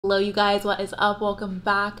Hello you guys, what is up? Welcome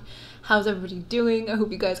back. How's everybody doing? I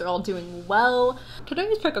hope you guys are all doing well.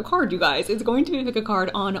 Today's pick a card, you guys. It's going to be pick a card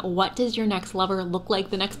on what does your next lover look like,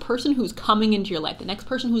 the next person who's coming into your life, the next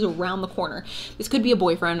person who's around the corner. This could be a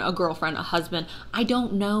boyfriend, a girlfriend, a husband. I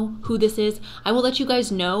don't know who this is. I will let you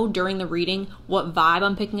guys know during the reading what vibe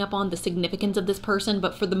I'm picking up on, the significance of this person,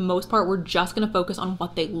 but for the most part, we're just going to focus on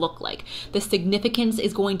what they look like. The significance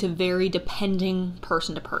is going to vary depending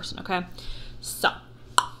person to person, okay? So,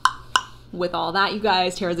 with all that, you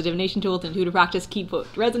guys, tarot is a divination tool. It's an intuitive practice. Keep what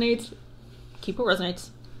resonates,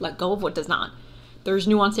 let go of what does not. There's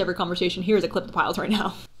nuance to every conversation. Here's a clip of the piles right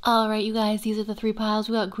now. All right, you guys, these are the three piles.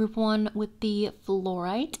 We got group 1 with the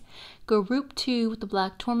fluorite, group 2 with the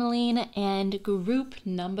black tourmaline, and group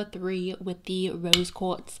number 3 with the rose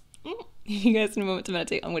quartz. You guys need a moment to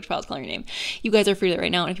meditate on which pile's calling your name. You guys are free to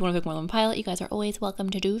right now, and if you want to pick more than one pile, you guys are always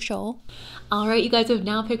welcome to do so. All right, you guys have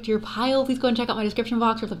now picked your pile. Please go and check out my description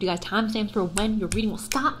box. I'll have you guys timestamps for when your reading will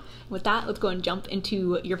stop. With that, let's go and jump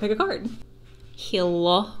into your pick a card.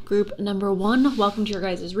 Hello, group number 1. Welcome to your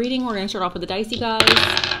guys' reading. We're going to start off with the dice, you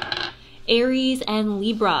guys. Aries and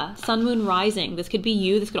Libra, Sun, Moon, Rising. This could be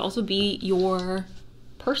you. This could also be your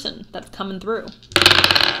person that's coming through.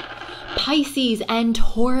 Pisces and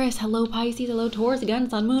Taurus. Hello, Pisces. Hello, Taurus. Again,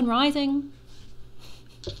 Sun, Moon, Rising.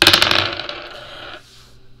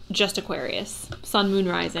 Just Aquarius. Sun, Moon,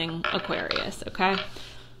 Rising, Aquarius, okay?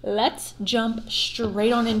 Let's jump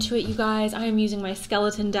straight on into it, you guys. I am using my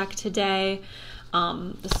skeleton deck today.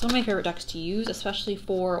 This is one of my favorite decks to use, especially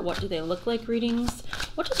for what do they look like readings.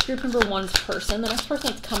 What does group number 1's person, the next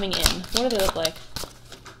person that's coming in, what do they look like?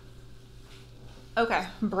 Okay,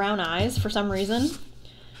 brown eyes for some reason.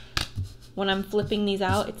 When I'm flipping these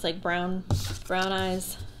out, it's like brown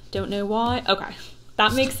eyes. Don't know why. Okay,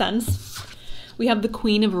 that makes sense. We have the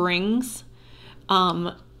Queen of Rings.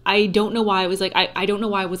 I don't know why it was like, I don't know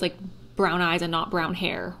why it was like brown eyes and not brown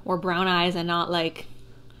hair, or brown eyes and not like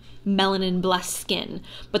melanin blessed skin,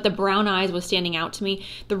 but the brown eyes was standing out to me.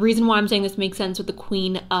 The reason why I'm saying this makes sense with the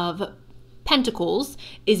Queen of Pentacles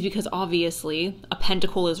is because obviously a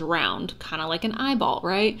pentacle is round, kind of like an eyeball,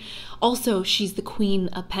 right? Also, she's the Queen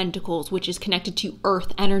of Pentacles, which is connected to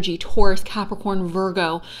earth energy, Taurus, Capricorn,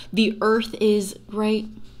 Virgo. The earth is, right?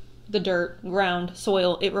 The dirt, ground,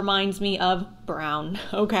 soil. It reminds me of brown.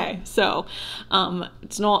 Okay, so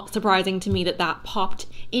it's not surprising to me that that popped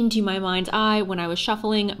into my mind's eye when I was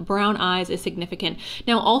shuffling. Brown eyes is significant.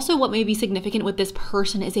 Now, also what may be significant with this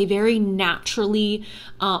person is a very naturally,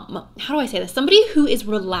 how do I say this? Somebody who is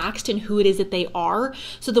relaxed in who it is that they are.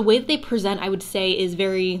 So the way that they present, I would say, is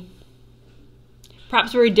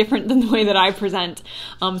perhaps very different than the way that I present.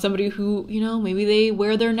 Somebody who, you know, maybe they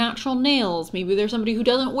wear their natural nails. Maybe there's somebody who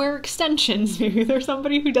doesn't wear extensions. Maybe there's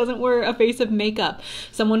somebody who doesn't wear a face of makeup.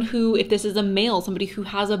 Someone who, if this is a male, somebody who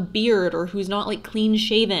has a beard or who's not like clean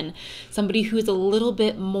shaven. Somebody who is a little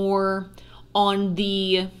bit more on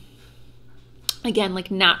the, again, like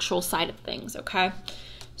natural side of things, okay?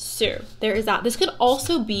 So there is that. This could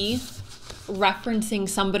also be referencing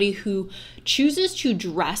somebody who chooses to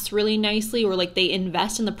dress really nicely, or like they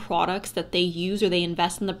invest in the products that they use, or they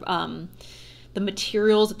invest in the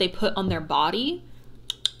materials that they put on their body.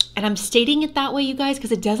 And I'm stating it that way, you guys,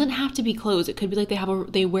 because it doesn't have to be clothes. It could be like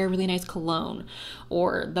they wear really nice cologne,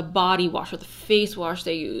 or the body wash or the face wash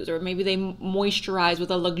they use, or maybe they moisturize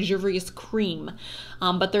with a luxurious cream.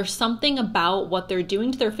 But there's something about what they're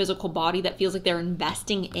doing to their physical body that feels like they're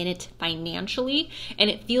investing in it financially, and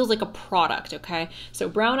it feels like a product, okay? So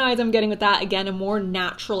brown eyes I'm getting with that. Again, a more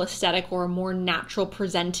natural aesthetic or a more natural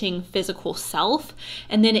presenting physical self,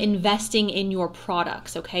 and then investing in your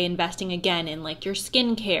products, okay? Investing again in like your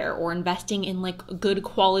skincare, or investing in like good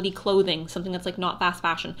quality clothing, something that's like not fast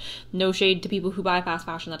fashion. No shade to people who buy fast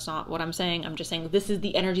fashion. That's not what I'm saying. I'm just saying this is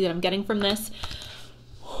the energy that I'm getting from this.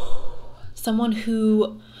 Someone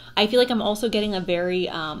who, I feel like I'm also getting a very,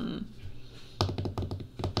 how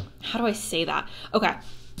do I say that? Okay,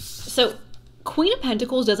 so Queen of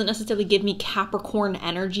Pentacles doesn't necessarily give me Capricorn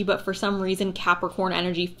energy, but for some reason Capricorn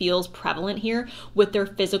energy feels prevalent here with their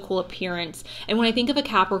physical appearance. And when I think of a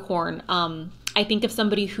Capricorn, I think of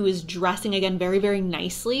somebody who is dressing, again, very, very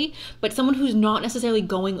nicely, but someone who's not necessarily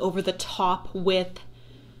going over the top with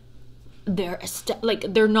their,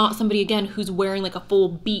 like, they're not somebody, again, who's wearing like a full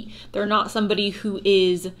beat. They're not somebody who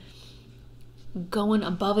is going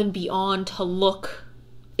above and beyond to look,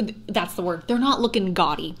 that's the word. They're not looking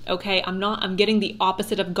gaudy, okay? I'm getting the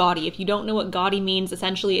opposite of gaudy. If you don't know what gaudy means,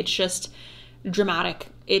 essentially it's just dramatic.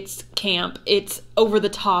 It's camp. It's over the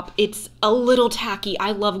top. It's a little tacky.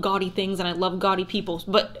 I love gaudy things and I love gaudy people,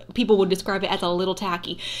 but people would describe it as a little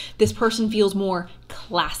tacky. This person feels more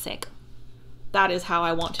classic. That is how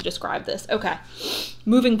I want to describe this. Okay,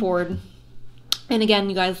 moving forward. And again,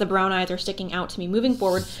 you guys, the brown eyes are sticking out to me. Moving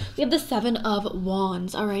forward, we have the Seven of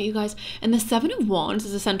Wands. All right, you guys. And the Seven of Wands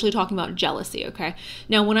is essentially talking about jealousy, okay?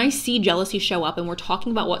 Now, when I see jealousy show up and we're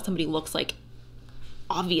talking about what somebody looks like,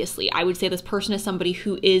 obviously, I would say this person is somebody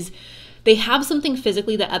who is, they have something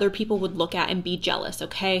physically that other people would look at and be jealous,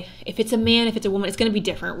 okay? If it's a man, if it's a woman, it's going to be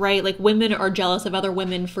different, right? Like women are jealous of other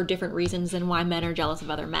women for different reasons than why men are jealous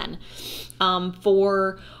of other men.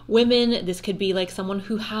 For women, this could be like someone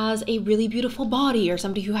who has a really beautiful body or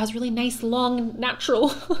somebody who has really nice, long,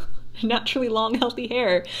 naturally long, healthy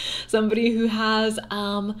hair. Somebody who has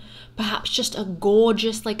perhaps just a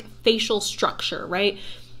gorgeous like facial structure, right?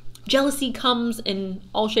 Jealousy comes in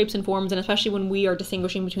all shapes and forms, and especially when we are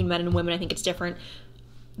distinguishing between men and women, I think it's different.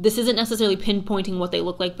 This isn't necessarily pinpointing what they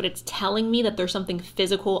look like, but it's telling me that there's something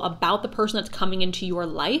physical about the person that's coming into your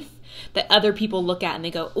life that other people look at and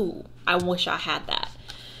they go, ooh, I wish I had that.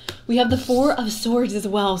 We have the Four of Swords as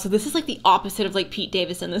well. So this is like the opposite of like Pete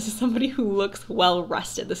Davidson. This is somebody who looks well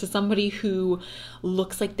rested. This is somebody who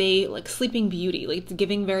looks like they like Sleeping Beauty. Like it's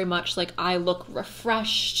giving very much like I look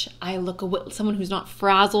refreshed. I look someone who's not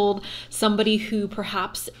frazzled. Somebody who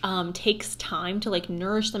perhaps takes time to like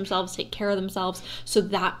nourish themselves, take care of themselves. So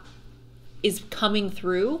that is coming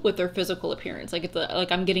through with their physical appearance. Like it's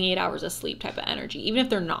like I'm getting 8 hours of sleep type of energy, even if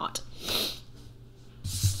they're not.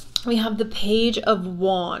 We have the Page of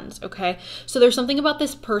Wands, okay? So there's something about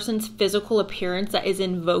this person's physical appearance that is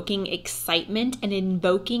invoking excitement and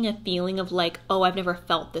invoking a feeling of like, oh, I've never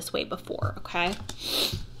felt this way before, okay?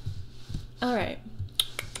 All right.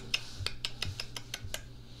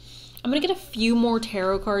 I'm gonna get a few more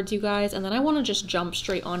tarot cards, you guys, and then I wanna just jump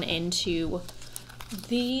straight on into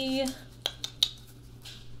the,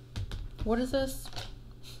 what is this?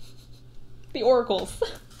 The oracles.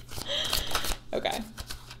 Okay.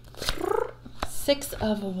 Six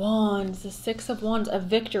of Wands, the Six of Wands of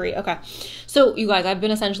victory. Okay, so you guys, I've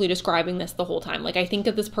been essentially describing this the whole time. Like I think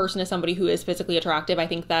that this person is somebody who is physically attractive. I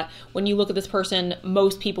think that when you look at this person,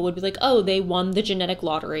 most people would be like, oh, they won the genetic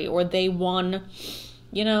lottery, or they won,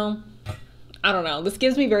 you know, I don't know. This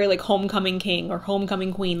gives me very like homecoming king or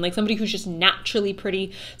homecoming queen, like somebody who's just naturally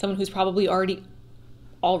pretty, someone who's probably already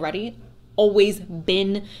always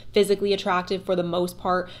been physically attractive for the most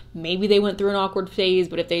part. Maybe they went through an awkward phase,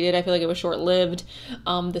 but if they did, I feel like it was short-lived.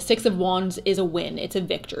 The Six of Wands is a win. It's a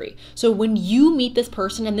victory. So when you meet this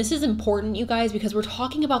person, and this is important, you guys, because we're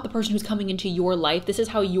talking about the person who's coming into your life. This is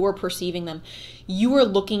how you're perceiving them. You are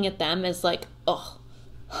looking at them as like, oh,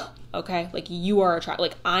 okay, like you are attracted.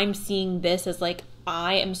 Like I'm seeing this as like,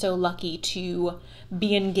 I am so lucky to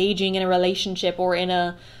be engaging in a relationship or in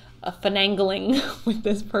a finagling with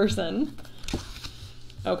this person.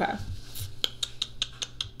 Okay.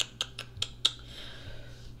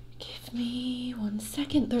 Give me 1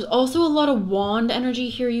 second. There's also a lot of wand energy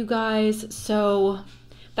here, you guys. So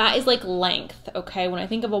that is like length, okay? When I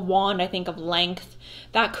think of a wand, I think of length.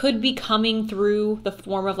 That could be coming through the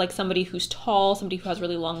form of like somebody who's tall, somebody who has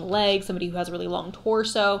really long legs, somebody who has a really long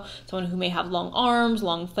torso, someone who may have long arms,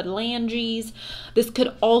 long phalanges. This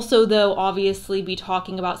could also, though, obviously be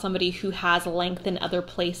talking about somebody who has length in other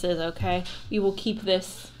places, okay? We will keep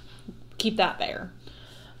that there.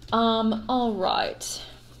 All right.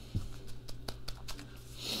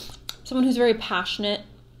 Someone who's very passionate.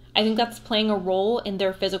 I think that's playing a role in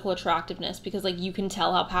their physical attractiveness because like you can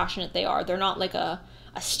tell how passionate they are. They're not like a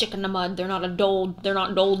stick in the mud. They're not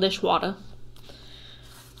dull dishwater.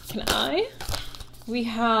 Can I? We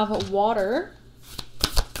have water.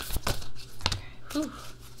 Okay.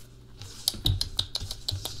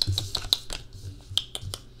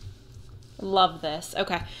 Love this.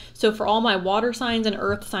 Okay. So for all my water signs and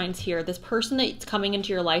earth signs here, this person that's coming into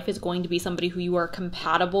your life is going to be somebody who you are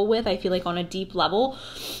compatible with. I feel like on a deep level,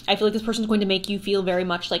 I feel like this person is going to make you feel very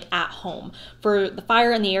much like at home. For the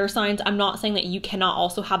fire and the air signs, I'm not saying that you cannot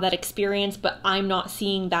also have that experience, but I'm not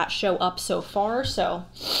seeing that show up so far. So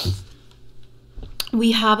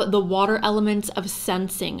we have the water elements of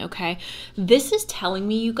sensing, okay? This is telling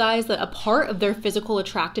me, you guys, that a part of their physical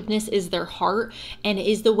attractiveness is their heart and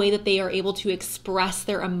is the way that they are able to express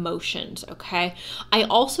their emotions, okay? I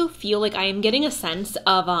also feel like I am getting a sense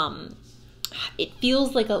of, it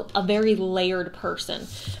feels like a very layered person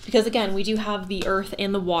because again, we do have the earth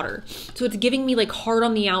and the water. So it's giving me like hard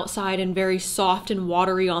on the outside and very soft and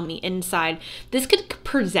watery on the inside. This could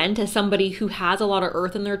present as somebody who has a lot of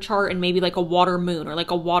earth in their chart and maybe like a water moon or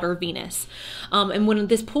like a water Venus. And when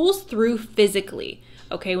this pulls through physically,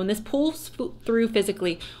 okay? When this pulls through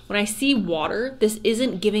physically, when I see water, this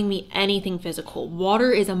isn't giving me anything physical.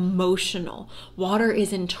 Water is emotional. Water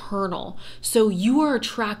is internal. So you are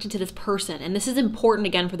attracted to this person, and this is important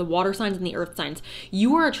again for the water signs and the earth signs.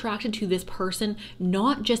 You are attracted to this person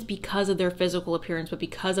not just because of their physical appearance, but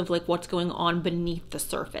because of like what's going on beneath the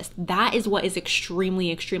surface. That is what is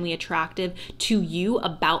extremely, extremely attractive to you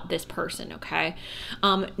about this person, okay?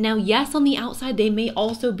 Now, yes, on the outside, they may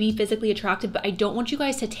also be physically attractive, but I don't want you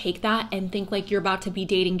guys to take that and think like you're about to be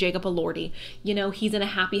dating Jacob Elordi. You know, he's in a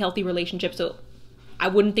happy, healthy relationship, so I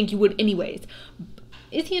wouldn't think you would anyways.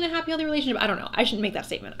 Is he in a happy, healthy relationship? I don't know. I shouldn't make that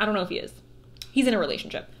statement. I don't know if he is. He's in a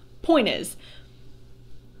relationship. Point is,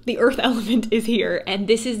 the earth element is here, and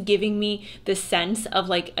this is giving me the sense of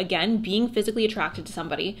like, again, being physically attracted to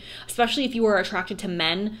somebody, especially if you are attracted to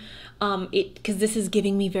men, because this is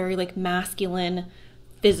giving me very like masculine,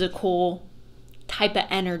 physical type of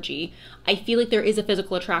energy. I feel like there is a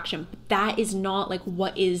physical attraction, but that is not like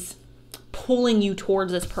what is pulling you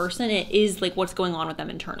towards this person. It is like what's going on with them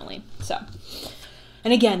internally. So,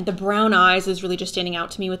 and again, the brown eyes is really just standing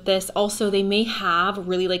out to me with this. Also, they may have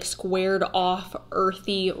really like squared off,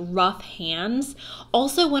 earthy, rough hands.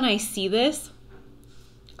 Also, when I see this,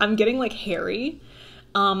 I'm getting like hairy.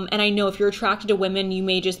 And I know if you're attracted to women, you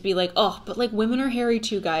may just be like, oh, but like women are hairy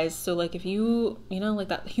too, guys. So like if you know, like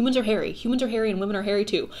that, humans are hairy and women are hairy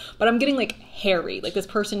too. But I'm getting like hairy. Like this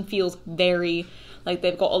person feels very, like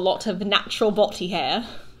they've got a lot of natural body hair.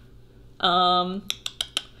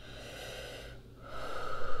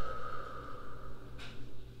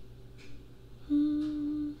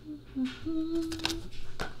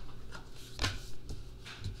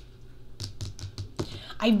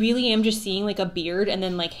 I really am just seeing like a beard and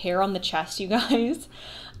then like hair on the chest, you guys.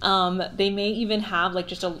 They may even have like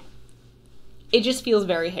just it just feels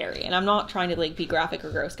very hairy. And I'm not trying to like be graphic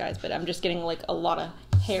or gross, guys, but I'm just getting like a lot of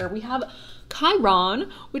hair. We have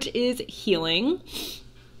Chiron, which is healing.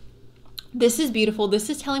 This is beautiful. This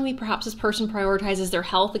is telling me perhaps this person prioritizes their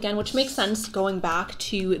health again, which makes sense going back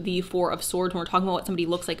to the Four of Swords when we're talking about what somebody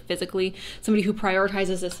looks like physically, somebody who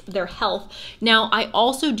prioritizes their health. Now, I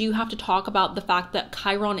also do have to talk about the fact that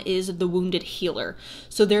Chiron is the wounded healer.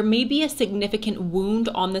 So there may be a significant wound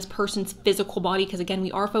on this person's physical body, because again,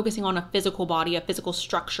 we are focusing on a physical body, a physical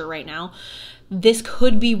structure right now. This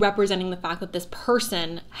could be representing the fact that this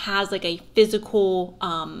person has like a physical,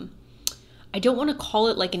 I don't want to call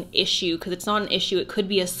it like an issue because it's not an issue. It could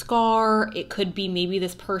be a scar. It could be maybe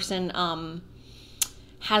this person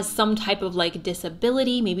has some type of like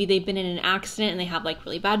disability. Maybe they've been in an accident and they have like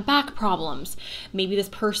really bad back problems. Maybe this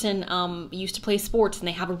person used to play sports and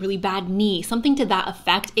they have a really bad knee, something to that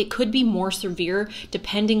effect. It could be more severe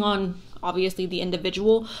depending on obviously the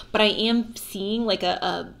individual, but I am seeing like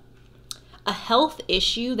a health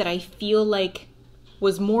issue that I feel like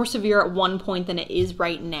was more severe at one point than it is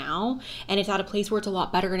right now. And it's at a place where it's a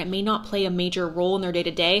lot better and it may not play a major role in their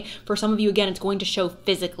day-to-day. For some of you, again, it's going to show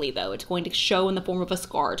physically though. It's going to show in the form of a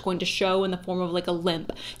scar. It's going to show in the form of like a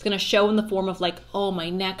limp. It's going to show in the form of like, oh, my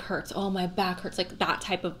neck hurts. Oh, my back hurts. Like that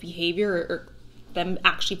type of behavior or them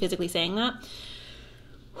actually physically saying that.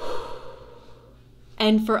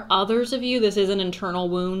 And for others of you, this is an internal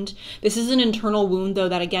wound. This is an internal wound, though,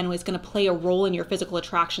 that again is going to play a role in your physical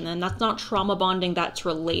attraction. And that's not trauma bonding, that's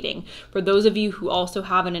relating. For those of you who also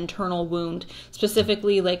have an internal wound,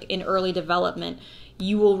 specifically like in early development,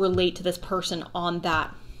 you will relate to this person on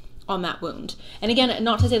that wound. And again,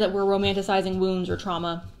 not to say that we're romanticizing wounds or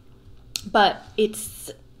trauma, but it's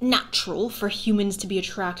natural for humans to be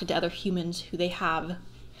attracted to other humans who they have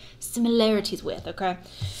similarities with, okay?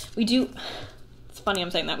 It's funny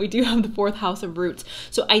I'm saying that. We do have the fourth house of roots.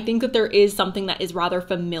 So I think that there is something that is rather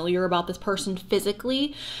familiar about this person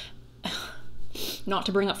physically. Not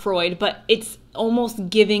to bring up Freud, but it's almost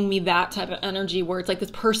giving me that type of energy where it's like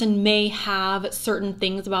this person may have certain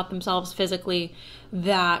things about themselves physically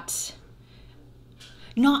that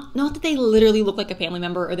not that they literally look like a family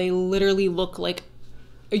member or they literally look like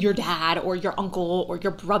your dad or your uncle or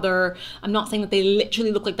your brother. I'm not saying that they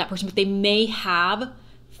literally look like that person, but they may have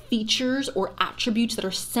features or attributes that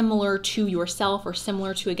are similar to yourself or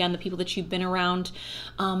similar to, again, the people that you've been around.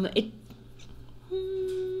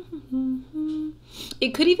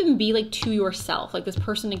 It could even be like to yourself. Like this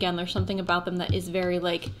person, again, there's something about them that is very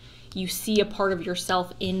like you see a part of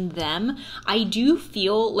yourself in them. I do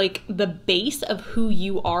feel like the base of who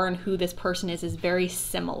you are and who this person is very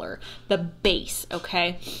similar. The base,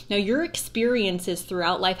 okay? Now your experiences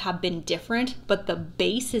throughout life have been different, but the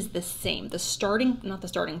base is the same. Not the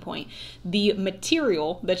starting point, the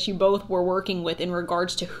material that you both were working with in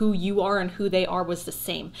regards to who you are and who they are was the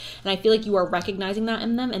same. And I feel like you are recognizing that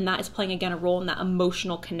in them, and that is playing again a role in that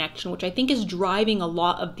emotional connection, which I think is driving a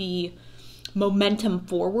lot of the momentum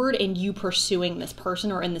forward in you pursuing this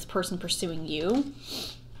person or in this person pursuing you.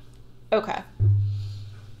 Okay.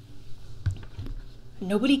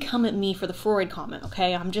 Nobody come at me for the Freud comment,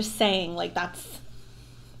 okay? I'm just saying, like, that's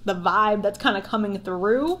the vibe that's kind of coming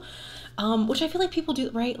through, which I feel like people do,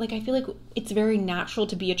 right? Like, I feel like it's very natural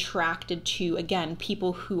to be attracted to, again,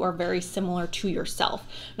 people who are very similar to yourself.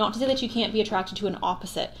 Not to say that you can't be attracted to an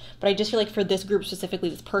opposite, but I just feel like for this group specifically,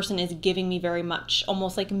 this person is giving me very much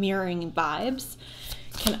almost like mirroring vibes.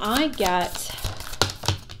 Can I get,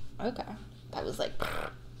 okay, that was like,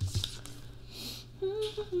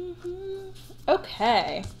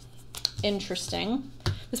 okay, interesting.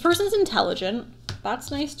 This person's intelligent.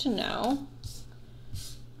 That's nice to know.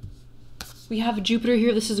 We have Jupiter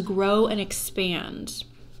here. This is grow and expand.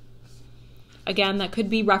 Again, that could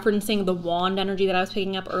be referencing the wand energy that I was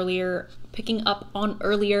picking up on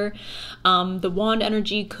earlier. The wand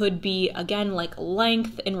energy could be, again, like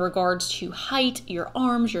length in regards to height, your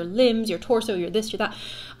arms, your limbs, your torso, your this, your that,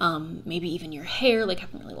 maybe even your hair, like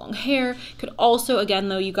having really long hair. Could also, again,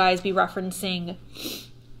 though, you guys be referencing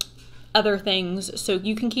other things, so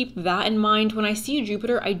you can keep that in mind. When I see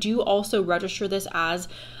Jupiter, I do also register this as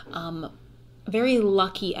very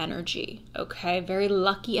lucky energy, okay? Very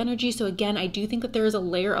lucky energy. So again, I do think that there is a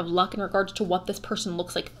layer of luck in regards to what this person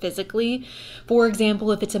looks like physically. For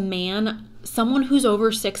example, if it's a man, someone who's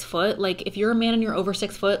over 6 foot, like if you're a man and you're over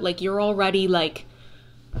 6 foot, like you're already like,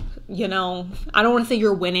 you know, I don't want to say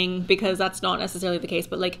you're winning because that's not necessarily the case,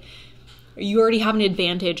 but like you already have an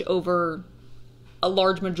advantage over a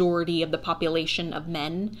large majority of the population of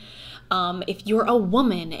men. If you're a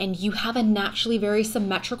woman and you have a naturally very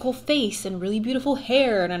symmetrical face and really beautiful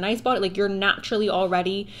hair and a nice body, like you're naturally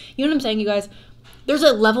already, you know what I'm saying, you guys? There's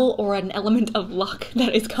a level or an element of luck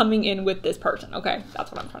that is coming in with this person, okay?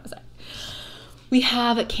 That's what I'm trying to say. We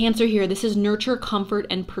have Cancer here. This is nurture, comfort,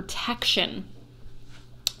 and protection.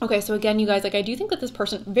 Okay, so again, you guys, like I do think that this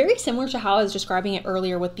person, very similar to how I was describing it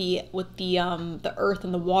earlier with the earth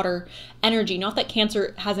and the water energy. Not that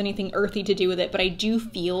Cancer has anything earthy to do with it, but I do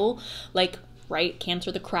feel like, right,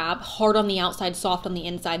 Cancer the crab, hard on the outside, soft on the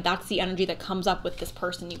inside. That's the energy that comes up with this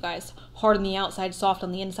person, you guys. Hard on the outside, soft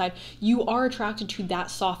on the inside. You are attracted to that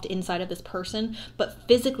soft inside of this person, but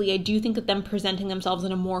physically, I do think that them presenting themselves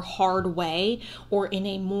in a more hard way or in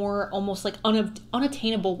a more almost like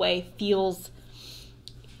unattainable way feels,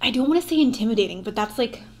 I don't want to say intimidating, but that's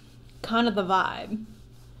like kind of the vibe.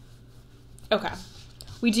 Okay.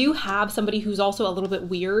 We do have somebody who's also a little bit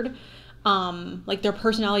weird. Like their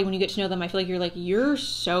personality, when you get to know them, I feel like you're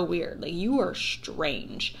so weird. Like you are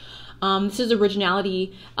strange. This is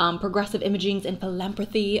originality, progressive imagings, and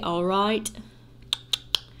philanthropy. All right.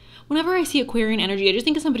 Whenever I see Aquarian energy, I just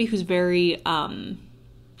think of somebody who's very,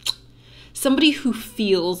 somebody who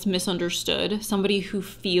feels misunderstood, somebody who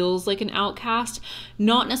feels like an outcast,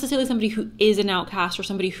 not necessarily somebody who is an outcast or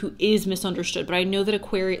somebody who is misunderstood, but I know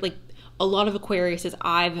that like a lot of Aquariuses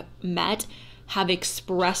I've met have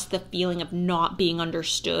expressed the feeling of not being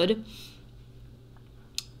understood,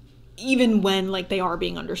 even when like they are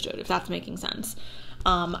being understood, if that's making sense.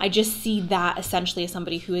 I just see that essentially as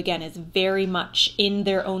somebody who, again, is very much in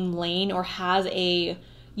their own lane or has a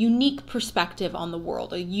unique perspective on the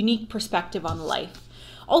world, a unique perspective on life.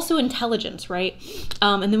 Also intelligence, right?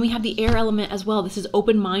 And then we have the air element as well. This is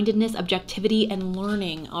open-mindedness, objectivity, and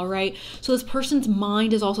learning, all right? So this person's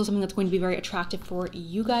mind is also something that's going to be very attractive for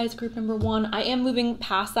you guys, group number 1. I am moving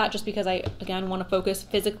past that just because I, again, want to focus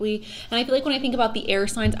physically. And I feel like when I think about the air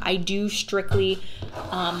signs, I do strictly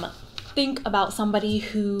think about somebody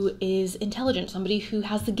who is intelligent, somebody who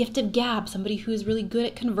has the gift of gab, somebody who is really good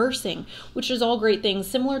at conversing, which is all great things.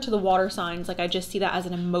 Similar to the water signs, like I just see that as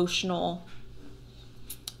an emotional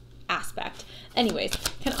aspect. Anyways,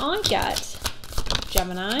 can I get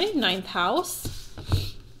Gemini, 9th house?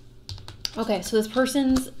 Okay, so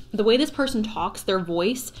the way this person talks, their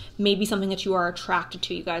voice may be something that you are attracted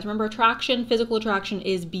to, you guys. Remember, attraction, physical attraction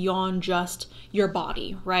is beyond just your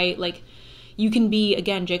body, right? Like, you can be,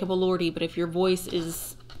 again, Jacob Elordi, but if your voice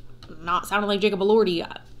is not sounding like Jacob Elordi,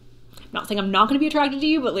 I'm not saying I'm not going to be attracted to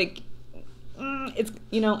you, but like, it's,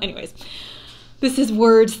 you know, anyways. This is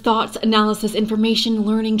words, thoughts, analysis, information,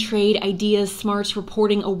 learning, trade, ideas, smarts,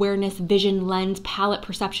 reporting, awareness, vision, lens, palette,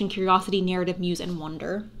 perception, curiosity, narrative, muse, and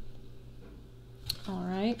wonder. All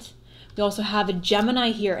right. We also have a Gemini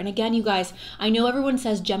here. And again, you guys, I know everyone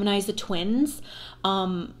says Gemini is the twins.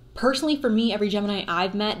 Personally, for me, every Gemini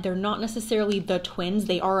I've met, they're not necessarily the twins.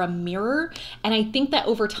 They are a mirror. And I think that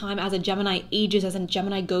over time, as a Gemini ages, as a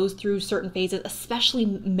Gemini goes through certain phases, especially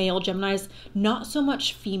male Geminis, not so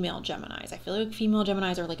much female Geminis. I feel like female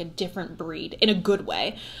Geminis are like a different breed in a good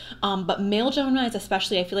way. But male Geminis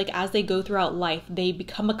especially, I feel like as they go throughout life, they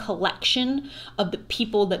become a collection of the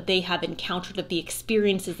people that they have encountered, of the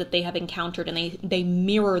experiences that they have encountered, and they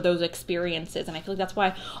mirror those experiences. And I feel like that's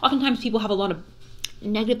why oftentimes people have a lot of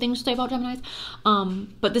negative things to say about Geminis.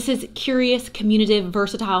 But this is curious, communicative,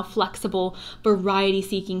 versatile, flexible,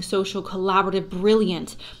 variety-seeking, social, collaborative,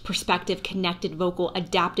 brilliant, perspective, connected, vocal,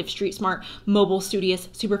 adaptive, street smart, mobile, studious,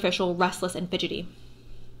 superficial, restless, and fidgety.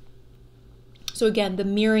 So again, the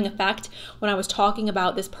mirroring effect, when I was talking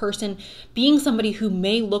about this person being somebody who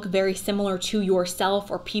may look very similar to yourself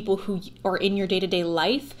or people who are in your day-to-day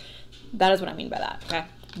life, that is what I mean by that, okay?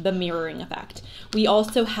 The mirroring effect. We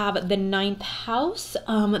also have the 9th house.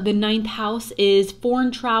 The 9th house is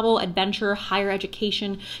foreign travel, adventure, higher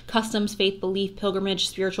education, customs, faith, belief, pilgrimage,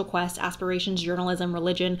 spiritual quest, aspirations, journalism,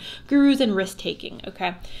 religion, gurus, and risk-taking,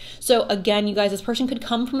 okay? So again, you guys, this person could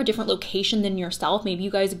come from a different location than yourself. Maybe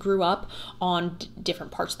you guys grew up on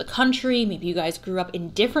different parts of the country. Maybe you guys grew up in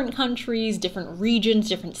different countries, different regions,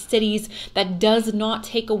 different cities. That does not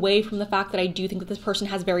take away from the fact that I do think that this person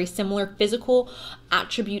has very similar physical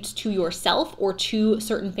attributes to yourself or to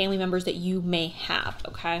certain family members that you may have,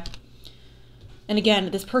 okay? And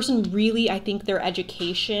again, this person really, I think their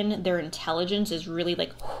education, their intelligence is really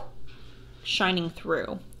like shining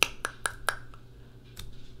through.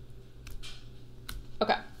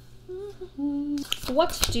 Okay.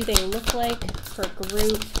 What do they look like for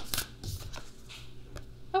group?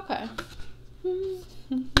 Okay.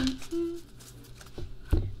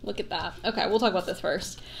 Look at that. Okay, we'll talk about this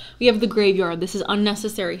first. We have the graveyard. This is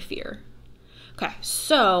unnecessary fear. Okay,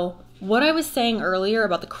 so what I was saying earlier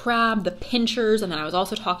about the crab, the pinchers, and then I was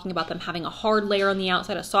also talking about them having a hard layer on the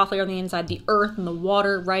outside, a soft layer on the inside, the earth and the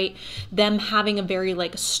water, right? Them having a very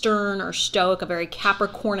like stern or stoic, a very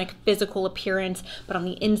Capricornic physical appearance, but on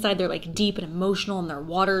the inside they're like deep and emotional, and their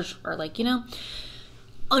waters are like, you know,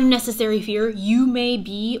 unnecessary fear. You may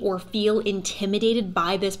be or feel intimidated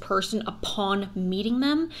by this person upon meeting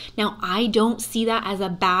them. Now, I don't see that as a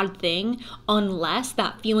bad thing unless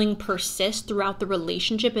that feeling persists throughout the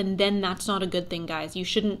relationship, and then that's not a good thing, guys. You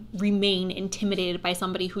shouldn't remain intimidated by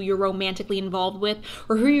somebody who you're romantically involved with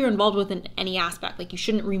or who you're involved with in any aspect. Like, you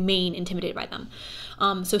shouldn't remain intimidated by them.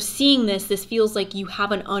 So seeing this feels like you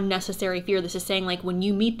have an unnecessary fear. This is saying like when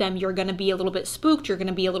you meet them, you're going to be a little bit spooked, you're going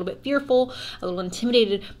to be a little bit fearful, a little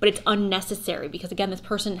intimidated, but it's unnecessary because again, this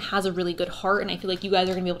person has a really good heart, and I feel like you guys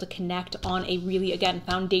are going to be able to connect on a really, again,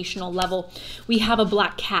 foundational level. We have a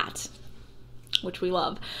black cat, which we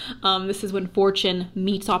love. This is when fortune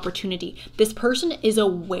meets opportunity. This person is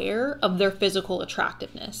aware of their physical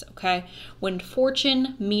attractiveness, okay? When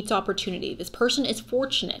fortune meets opportunity, this person is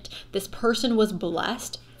fortunate. This person was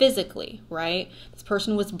blessed physically, right? This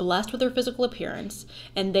person was blessed with their physical appearance,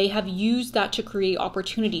 and they have used that to create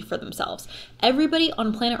opportunity for themselves. Everybody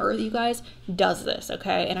on planet Earth, you guys, does this,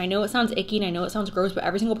 okay? And I know it sounds icky and I know it sounds gross, but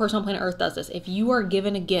every single person on planet Earth does this. If you are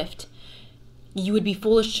given a gift, you would be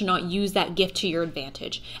foolish to not use that gift to your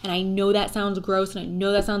advantage. And I know that sounds gross and I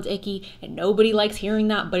know that sounds icky and nobody likes hearing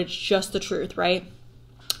that, but it's just the truth, right?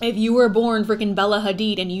 If you were born freaking Bella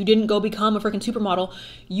Hadid and you didn't go become a freaking supermodel,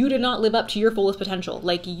 you did not live up to your fullest potential.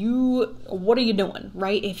 Like what are you doing,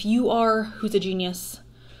 right? If you are, who's a genius,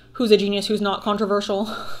 who's not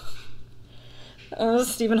controversial?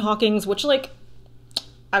 Stephen Hawking's, which like,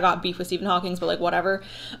 I got beef with Stephen Hawking's, but like whatever.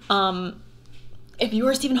 If you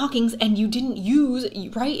are Stephen Hawking's and you didn't use,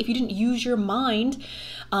 right, if you didn't use your mind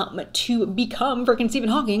to become freaking Stephen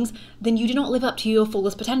Hawking's, then you did not live up to your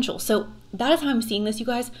fullest potential. So that is how I'm seeing this, you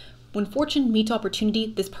guys. When fortune meets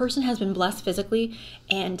opportunity, this person has been blessed physically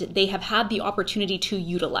and they have had the opportunity to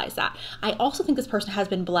utilize that. I also think this person has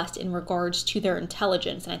been blessed in regards to their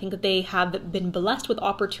intelligence, and I think that they have been blessed with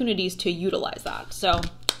opportunities to utilize that. So,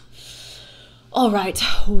 all right,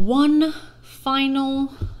 one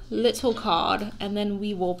final little card, and then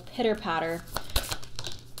we will pitter patter.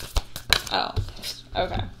 Oh,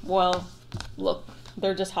 okay. Well, look,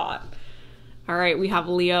 they're just hot. All right, we have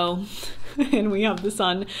Leo and we have the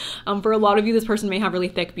sun. For a lot of you, this person may have really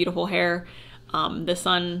thick, beautiful hair. The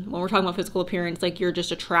sun, when we're talking about physical appearance, like you're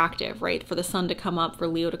just attractive, right? For the sun to come up, for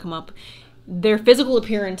Leo to come up, their physical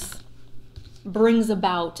appearance brings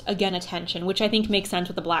about, again, attention, which I think makes sense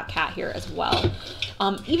with the black cat here as well.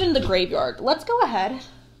 Even the graveyard. Let's go ahead.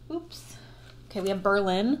 Oops. Okay, we have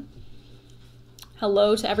Berlin.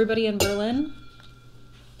 Hello to everybody in Berlin.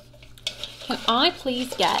 Can I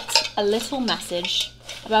please get a little message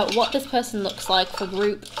about what this person looks like for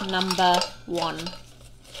group number 1?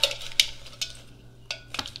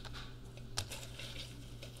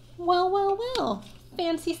 Well, well, well.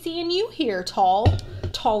 Fancy seeing you here, tall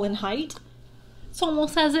in height. It's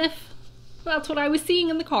almost as if that's what I was seeing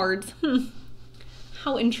in the cards.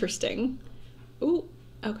 How interesting. Ooh,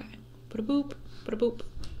 okay. Put a boop, put a boop.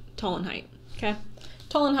 Tall in height, okay?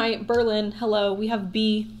 Tall in height, Berlin, hello. We have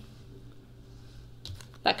B.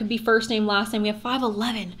 That could be first name, last name. We have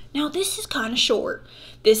 5'11". Now this is kind of short.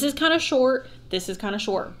 This is kind of short. This is kind of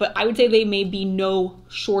short. But I would say they may be no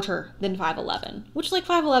shorter than 5'11", which like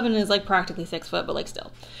 5'11" is like practically 6 foot, but like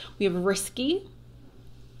still. We have risky.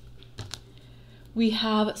 We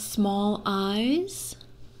have small eyes.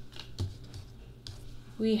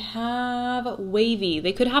 We have wavy.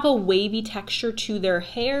 They could have a wavy texture to their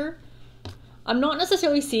hair. I'm not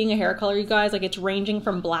necessarily seeing a hair color, you guys. Like it's ranging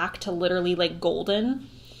from black to literally like golden.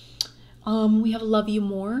 We have love you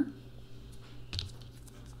more.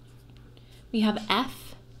 We have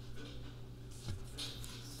F.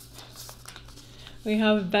 We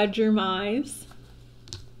have bedroom eyes.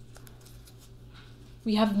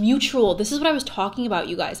 We have mutual. This is what I was talking about,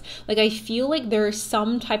 you guys. Like, I feel like there is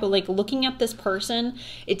some type of, like, looking at this person,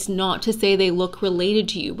 it's not to say they look related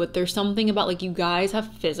to you, but there's something about, like, you guys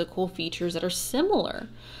have physical features that are similar.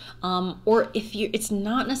 Or if you, it's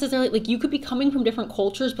not necessarily, like, you could be coming from different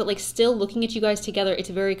cultures, but, like, still looking at you guys together, it's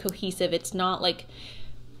very cohesive. It's not, like,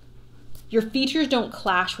 your features don't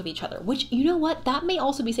clash with each other, which, you know what? That may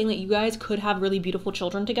also be saying that you guys could have really beautiful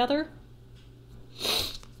children together.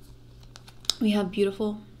 We have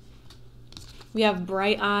beautiful. We have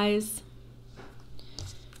bright eyes.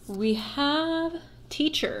 We have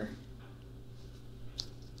teacher.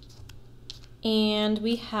 And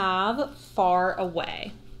we have far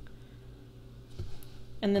away.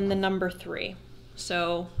 And then the number 3.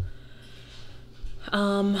 So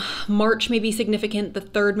March may be significant. The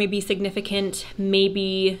 3rd may be significant.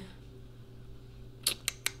 Maybe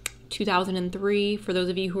 2003. For those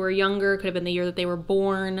of you who are younger, could have been the year that they were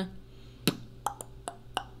born.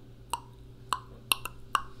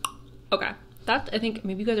 Okay, that, I think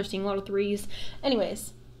maybe you guys are seeing a lot of 3s.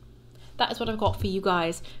 Anyways, that is what I've got for you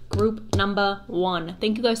guys. Group number 1.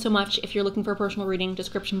 Thank you guys so much. If you're looking for a personal reading,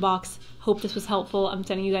 description box. Hope this was helpful. I'm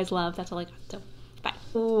sending you guys love. That's all I got. So, bye.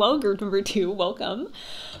 Hello, group number 2. Welcome.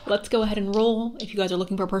 Let's go ahead and roll. If you guys are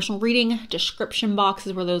looking for a personal reading, description box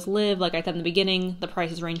is where those live. Like I said in the beginning, the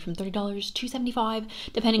prices range from $30 to $75,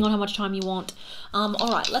 depending on how much time you want. All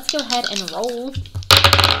right, let's go ahead and roll.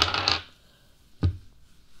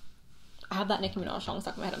 I have that Nicki Minaj song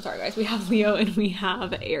stuck in my head. I'm sorry, guys. We have Leo and we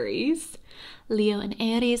have Aries. Leo and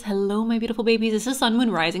Aries. Hello, my beautiful babies. This is Sun,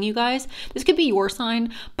 Moon, Rising, you guys. This could be your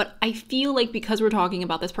sign, but I feel like because we're talking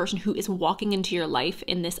about this person who is walking into your life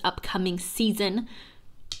in this upcoming season,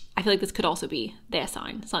 I feel like this could also be their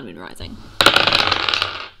sign. Sun, Moon, Rising.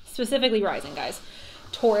 Specifically Rising, guys.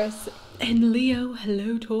 Taurus and Leo.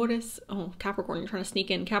 Hello, Taurus. Oh, Capricorn. You're trying to sneak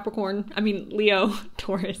in. Leo,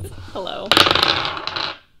 Taurus. Hello.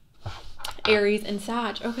 Aries and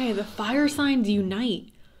Sag. Okay, the fire signs unite.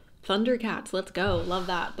 Thundercats, let's go. Love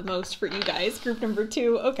that the most for you guys. Group number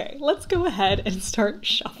 2. Okay, let's go ahead and start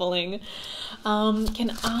shuffling.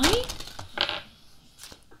 Can I?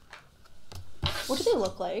 What do they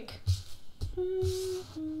look like?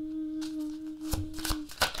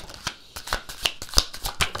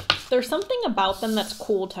 There's something about them that's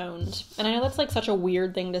cool toned. And I know that's like such a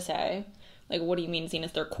weird thing to say. Like, what do you mean,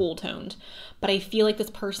 Cenus? They're cool toned. But I feel like this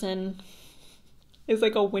person is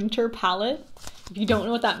like a winter palette. If you don't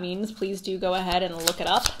know what that means, please do go ahead and look it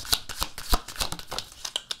up.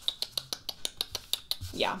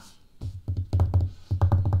 Yeah.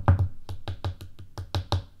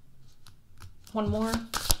 One more.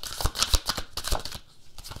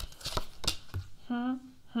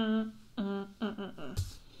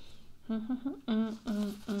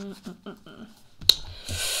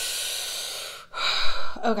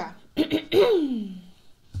 Okay.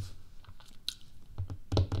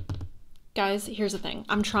 Guys, here's the thing.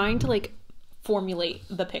 I'm trying to like formulate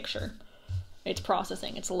the picture. It's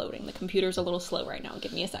processing, it's loading. The computer's a little slow right now.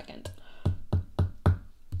 Give me a second.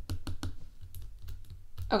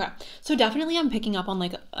 Okay, so definitely I'm picking up on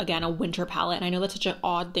like, again, a winter palette. And I know that's such an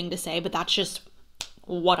odd thing to say, but that's just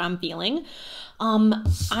what I'm feeling. I'm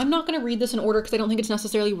not going to read this in order because I don't think it's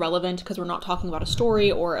necessarily relevant because we're not talking about a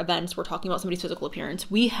story or events. We're talking about somebody's physical appearance.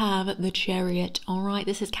 We have the Chariot. All right.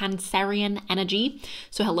 This is Cancerian energy.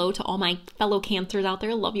 So hello to all my fellow Cancers out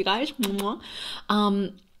there. Love you guys.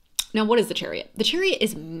 Now, what is the Chariot? The Chariot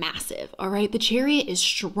is massive, all right? The Chariot is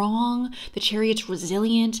strong. The Chariot's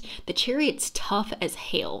resilient. The Chariot's tough as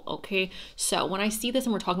hail, okay? So when I see this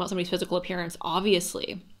and we're talking about somebody's physical appearance,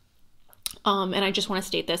 obviously, and I just want to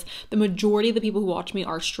state this, the majority of the people who watch me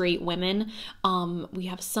are straight women. We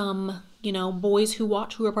have some, you know, boys who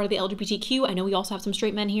watch who are part of the LGBTQ. I know we also have some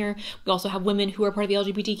straight men here. We also have women who are part of the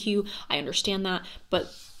LGBTQ. I understand that,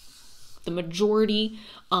 but the majority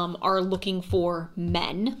are looking for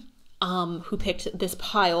men who picked this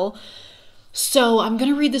pile. So I'm going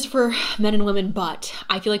to read this for men and women, but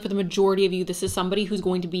I feel like for the majority of you, this is somebody who's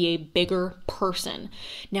going to be a bigger person.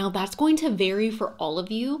 Now that's going to vary for all of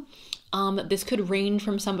you. This could range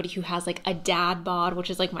from somebody who has like a dad bod, which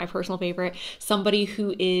is like my personal favorite, somebody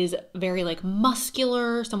who is very like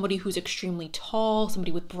muscular, somebody who's extremely tall,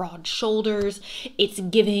 somebody with broad shoulders. It's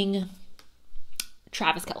giving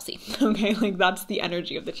Travis Kelce, okay? Like that's the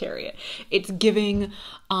energy of the Chariot. It's giving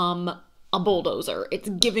a bulldozer. It's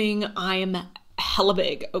giving I'm hella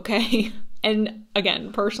big, okay? And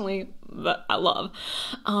again, personally, I love.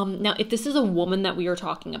 Now, if this is a woman that we are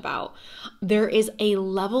talking about, there is a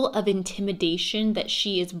level of intimidation that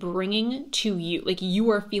she is bringing to you. Like you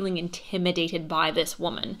are feeling intimidated by this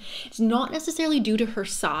woman. It's not necessarily due to her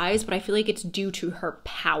size, but I feel like it's due to her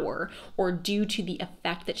power or due to the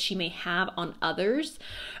effect that she may have on others.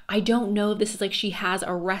 I don't know if this is like she has an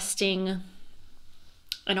RBF.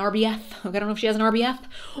 Okay, I don't know if she has an RBF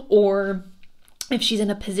or if she's in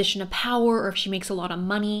a position of power or if she makes a lot of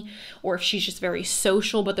money or if she's just very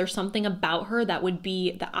social, but there's something about her that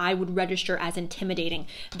I would register as intimidating.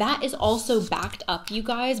 That is also backed up, you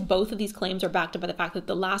guys. Both of these claims are backed up by the fact that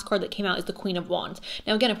the last card that came out is the Queen of Wands.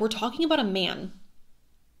 Now, again, if we're talking about a man,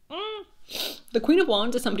 the Queen of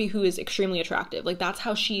Wands is somebody who is extremely attractive. Like that's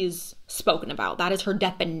how she's spoken about. That is her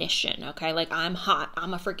definition, okay? Like I'm hot.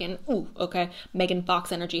 I'm a freaking, ooh, okay? Megan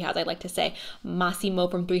Fox energy, as I like to say. Massimo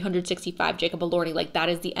from 365, Jacob Elordi. Like that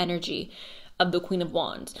is the energy of the Queen of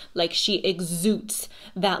Wands. Like she exudes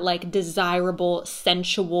that like desirable,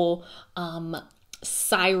 sensual,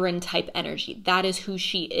 siren type energy. That is who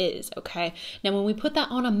she is, okay? Now, when we put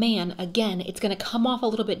that on a man, again, it's going to come off a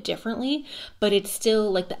little bit differently, but it's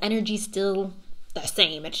still like the energy's still the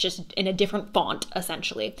same. It's just in a different font,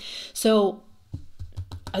 essentially. So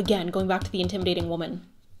again, going back to the intimidating woman,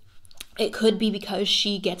 it could be because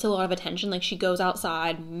she gets a lot of attention. Like she goes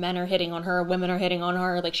outside, men are hitting on her, women are hitting on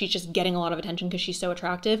her. Like she's just getting a lot of attention because she's so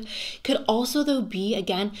attractive. Could also though be,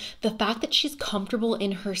 again, the fact that she's comfortable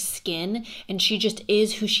in her skin and she just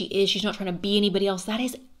is who she is. She's not trying to be anybody else. That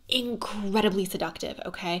is incredibly seductive,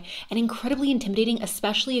 okay? And incredibly intimidating,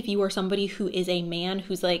 especially if you are somebody who is a man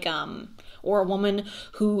who's like, or a woman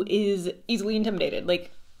who is easily intimidated.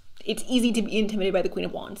 Like it's easy to be intimidated by the Queen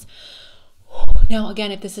of Wands. Now,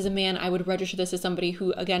 again, if this is a man, I would register this as somebody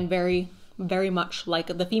who, again, very, very much like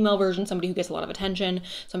the female version, somebody who gets a lot of attention,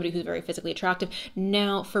 somebody who's very physically attractive.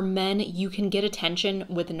 Now, for men, you can get attention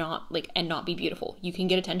with and not be beautiful. You can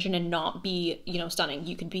get attention and not be, you know, stunning.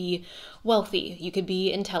 You could be wealthy. You could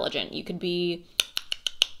be intelligent. You could be,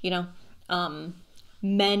 you know,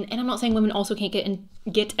 men, and I'm not saying women also can't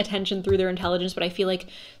get attention through their intelligence, but I feel like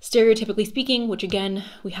stereotypically speaking, which again,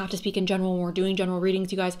 we have to speak in general when we're doing general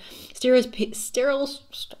readings, you guys,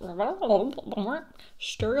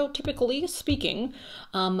 stereotypically speaking,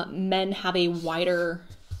 men have a wider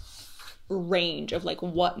range of like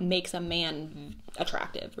what makes a man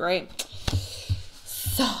attractive, right?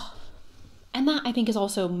 So, and that I think is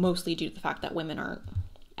also mostly due to the fact that women aren't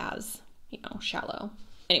as, you know, shallow.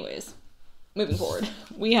 Anyways, moving forward,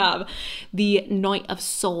 we have the Knight of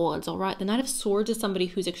Swords, all right? The Knight of Swords is somebody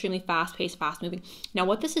who's extremely fast-paced, fast-moving. Now,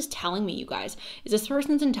 what this is telling me, you guys, is this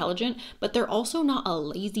person's intelligent, but they're also not a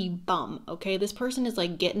lazy bum, okay? This person is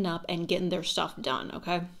like getting up and getting their stuff done,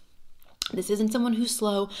 okay? This isn't someone who's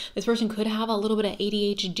slow. This person could have a little bit of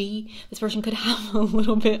ADHD. This person could have a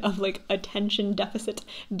little bit of like attention deficit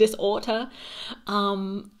disorder,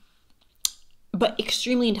 but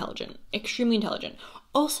extremely intelligent, extremely intelligent.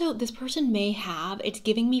 Also, this person may have, it's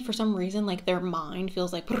giving me for some reason, like their mind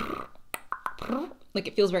feels like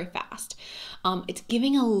it feels very fast. It's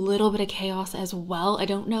giving a little bit of chaos as well. I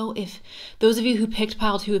don't know if those of you who picked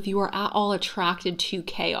pile 2, if you are at all attracted to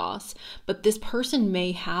chaos, but this person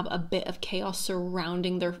may have a bit of chaos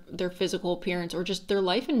surrounding their physical appearance, or just their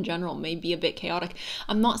life in general may be a bit chaotic.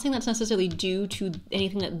 I'm not saying that's necessarily due to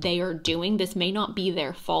anything that they are doing. This may not be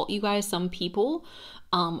their fault, you guys. Some people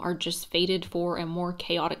are just fated for a more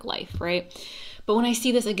chaotic life, right? But when I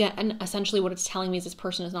see this again, and essentially what it's telling me is this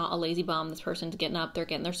person is not a lazy bum. This person's getting up, they're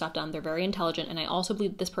getting their stuff done, they're very intelligent. And I also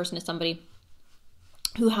believe this person is somebody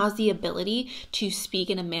who has the ability to speak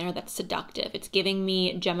in a manner that's seductive. It's giving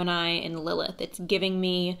me Gemini and Lilith. It's giving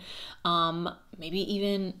me maybe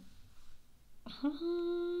even...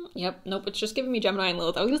 Yep, nope, it's just giving me Gemini and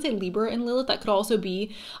Lilith. I was gonna say Libra and Lilith. That could also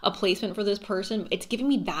be a placement for this person. It's giving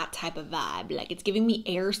me that type of vibe. Like, it's giving me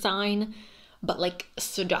air sign, but like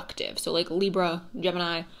seductive. So like Libra,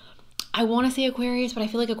 Gemini. I want to say Aquarius, but I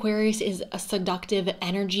feel like Aquarius is a seductive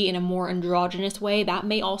energy in a more androgynous way. That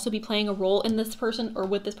may also be playing a role in this person or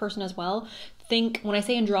with this person as well. Think, when I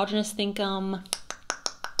say androgynous, think, I'm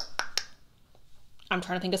trying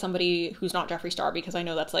to think of somebody who's not Jeffree Star, because I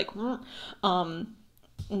know that's like,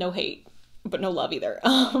 no hate, but no love either.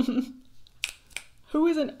 Who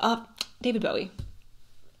isn't David Bowie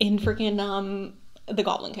in freaking, The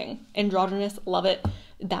Goblin King. Androgynous, love it.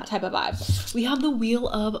 That type of vibe. We have the Wheel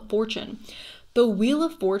of Fortune. The Wheel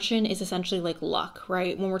of Fortune is essentially like luck,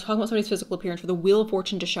 right? When we're talking about somebody's physical appearance, for the Wheel of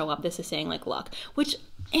Fortune to show up, this is saying like luck, which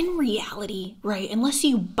in reality, right, unless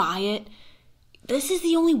you buy it, this is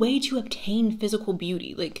the only way to obtain physical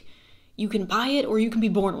beauty. Like, you can buy it or you can be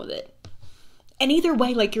born with it. And either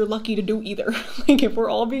way, like, you're lucky to do either. Like, if we're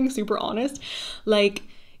all being super honest, like,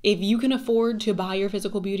 if you can afford to buy your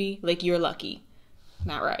physical beauty, like, you're lucky.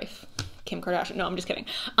 Matt Rife, Kim Kardashian. No, I'm just kidding.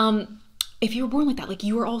 If you were born like that, like,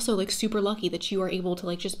 you are also like super lucky that you are able to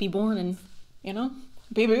like just be born and, you know,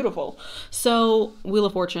 be beautiful. So Wheel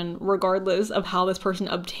of Fortune, regardless of how this person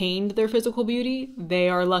obtained their physical beauty, they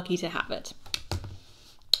are lucky to have it.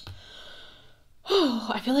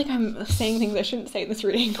 Oh, I feel like I'm saying things I shouldn't say in this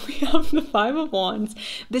reading. We have the Five of Wands.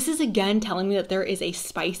 This is again telling me that there is a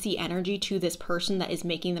spicy energy to this person that is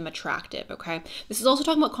making them attractive, okay? This is also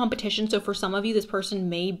talking about competition. So for some of you, this person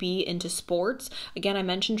may be into sports. Again, I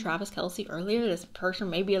mentioned Travis Kelce earlier. This person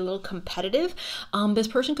may be a little competitive. This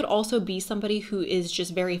person could also be somebody who is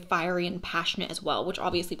just very fiery and passionate as well, which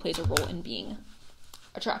obviously plays a role in being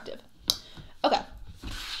attractive. Okay.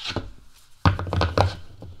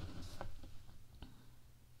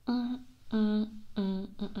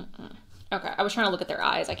 Okay, I was trying to look at their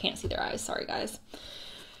eyes. I can't see their eyes. Sorry, guys.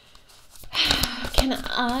 Can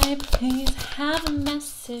I please have a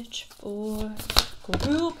message for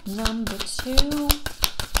group number 2?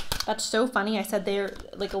 That's so funny. I said they're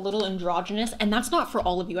like a little androgynous, and that's not for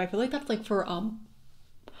all of you. I feel like that's like for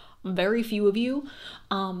very few of you.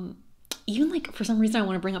 Even like for some reason I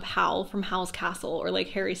want to bring up Hal from Hal's Castle, or like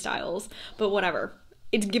Harry Styles, but whatever.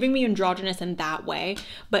 It's giving me androgynous in that way.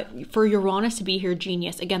 But for Uranus to be here,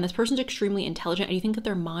 genius. Again, this person's extremely intelligent, and you think that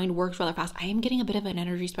their mind works rather fast. I am getting a bit of an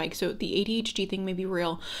energy spike, so the ADHD thing may be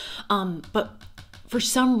real. But for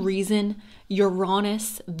some reason,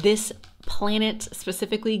 Uranus, this planet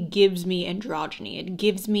specifically, gives me androgyny. It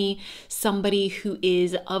gives me somebody who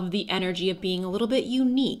is of the energy of being a little bit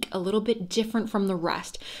unique, a little bit different from the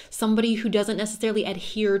rest. Somebody who doesn't necessarily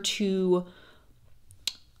adhere to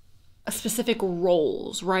specific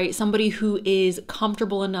roles, right? Somebody who is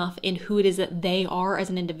comfortable enough in who it is that they are as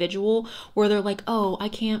an individual, where they're like, oh, I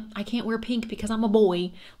can't wear pink because I'm a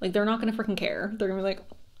boy. Like, they're not gonna freaking care. They're gonna be like,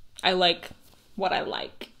 I like what I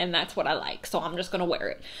like, and that's what I like, so I'm just gonna wear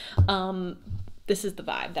it. This is the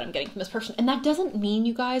vibe that I'm getting from this person. And that doesn't mean,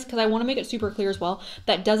 you guys, because I want to make it super clear as well,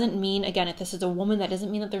 that doesn't mean, again, if this is a woman, that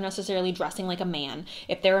doesn't mean that they're necessarily dressing like a man.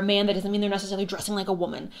 If they're a man, that doesn't mean they're necessarily dressing like a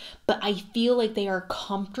woman. But I feel like they are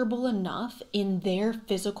comfortable enough in their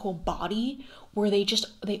physical body where they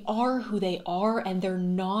are who they are, and they're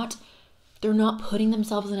not putting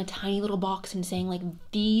themselves in a tiny little box and saying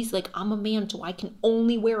like, I'm a man, so I can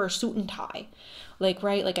only wear a suit and tie. Like,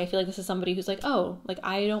 right? Like, I feel like this is somebody who's like, oh, like,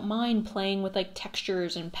 I don't mind playing with like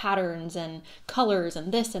textures and patterns and colors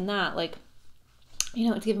and this and that. Like, you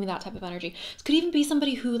know, it's giving me that type of energy. This could even be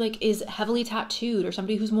somebody who like is heavily tattooed, or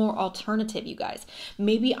somebody who's more alternative, you guys.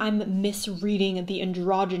 Maybe I'm misreading the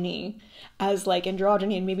androgyny as like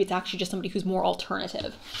androgyny, and maybe it's actually just somebody who's more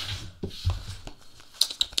alternative.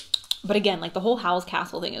 But again, like the whole Howl's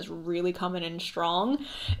Castle thing is really coming in strong.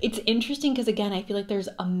 It's interesting because again, I feel like there's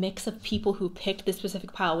a mix of people who picked this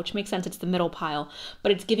specific pile, which makes sense. It's the middle pile,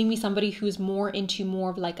 but it's giving me somebody who's more into more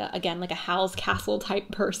of like like a Howl's Castle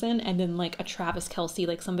type person. And then like a Travis Kelce,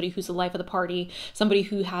 like somebody who's the life of the party, somebody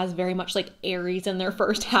who has very much like Aries in their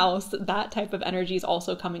first house. That type of energy is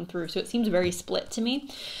also coming through. So it seems very split to me.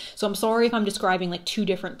 So I'm sorry if I'm describing like two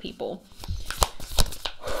different people.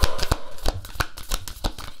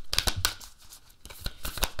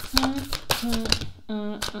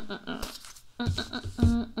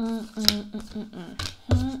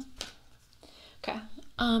 Okay.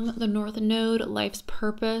 The North Node, life's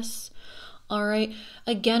purpose. All right.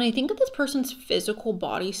 Again, I think that this person's physical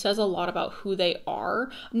body says a lot about who they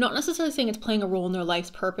are. I'm not necessarily saying it's playing a role in their life's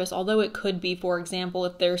purpose, although it could be, for example,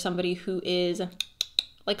 if there's somebody who is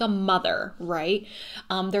like a mother, right?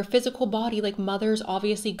 Their physical body, like mothers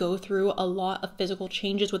obviously go through a lot of physical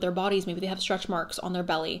changes with their bodies. Maybe they have stretch marks on their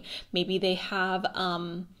belly. Maybe they have,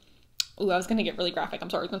 I was going to get really graphic. I'm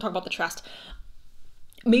sorry. I was going to talk about the chest.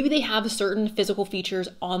 Maybe they have certain physical features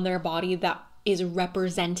on their body that is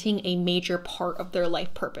representing a major part of their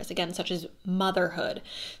life purpose. Again, such as motherhood,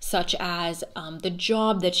 such as the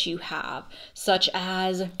job that you have, such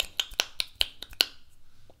as...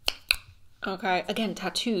 Okay, again,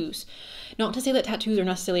 tattoos. Not to say that tattoos are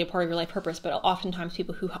necessarily a part of your life purpose, but oftentimes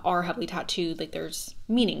people who are heavily tattooed, like there's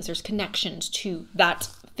meanings, there's connections to that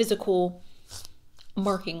physical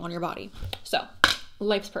marking on your body. So,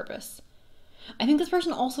 life's purpose. I think this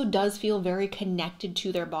person also does feel very connected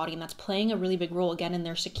to their body, and that's playing a really big role again in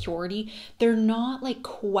their security. They're not like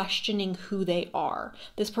questioning who they are.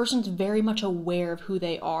 This person's very much aware of who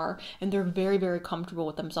they are, and they're very, very comfortable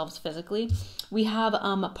with themselves physically. We have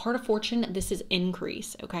part of fortune. This is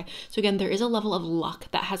increase. Okay. So again, there is a level of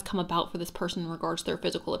luck that has come about for this person in regards to their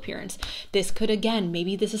physical appearance. This could, again,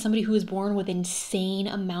 maybe this is somebody who is born with insane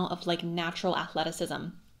amount of like natural athleticism.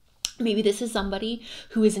 Maybe this is somebody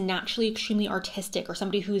who is naturally extremely artistic, or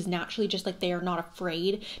somebody who is naturally just like, they are not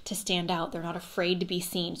afraid to stand out. They're not afraid to be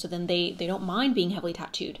seen. So then they don't mind being heavily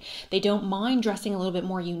tattooed. They don't mind dressing a little bit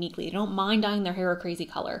more uniquely. They don't mind dyeing their hair a crazy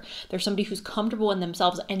color. They're somebody who's comfortable in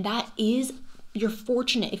themselves. And that is, you're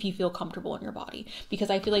fortunate if you feel comfortable in your body, because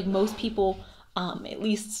I feel like most people, at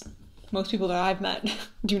least most people that I've met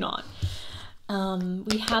do not.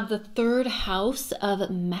 We have the third house of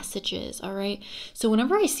messages. All right. So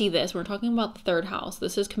whenever I see this, we're talking about the third house.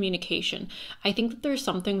 This is communication. I think that there's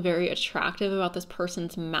something very attractive about this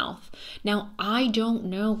person's mouth. Now, I don't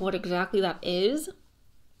know what exactly that is.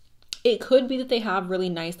 It could be that they have really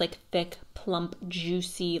nice, like thick, plump,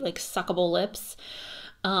 juicy, like suckable lips.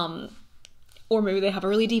 Or maybe they have a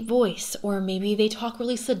really deep voice, or maybe they talk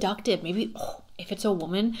really seductive. Maybe, if it's a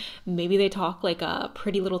woman, maybe they talk like a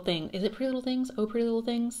Pretty Little Thing. Is it Pretty Little Things? Oh, Pretty Little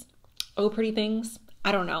Things? Oh, Pretty Things?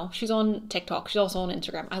 I don't know. She's on TikTok. She's also on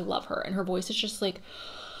Instagram. I love her. And her voice is just like,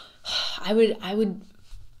 I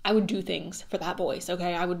would do things for that voice.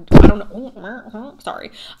 Okay. I don't know.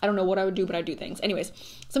 Sorry. I don't know what I would do, but I'd do things. Anyways,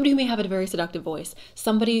 somebody who may have a very seductive voice,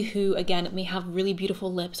 somebody who, again, may have really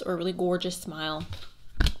beautiful lips or a really gorgeous smile.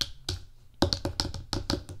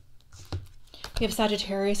 We have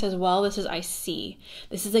Sagittarius as well. This is I see.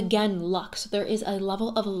 This is again luck. So there is a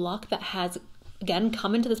level of luck that has again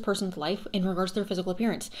come into this person's life in regards to their physical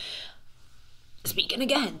appearance. Speaking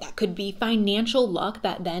again, that could be financial luck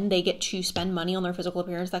that then they get to spend money on their physical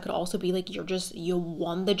appearance. That could also be like you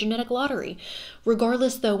won the genetic lottery.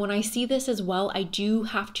 Regardless though, when I see this as well, I do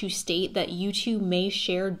have to state that you two may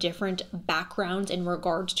share different backgrounds in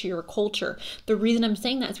regards to your culture. The reason I'm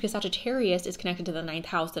saying that is because Sagittarius is connected to the ninth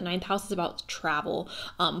house. The ninth house is about travel,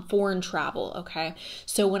 foreign travel, okay?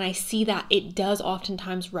 So when I see that, it does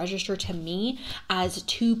oftentimes register to me as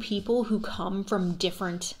two people who come from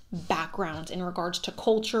different backgrounds in regards to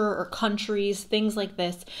culture or countries, things like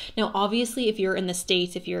this. Now, obviously, if you're in the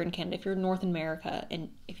States, if you're in Canada, if you're in North America, and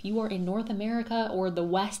if you are in North America or the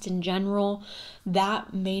West in general,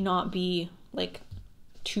 that may not be like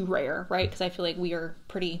too rare, right? Because I feel like we are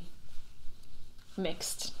pretty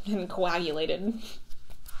mixed and coagulated.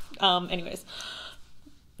 Anyways,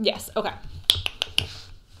 yes, okay.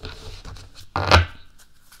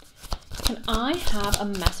 Can I have a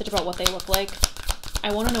message about what they look like?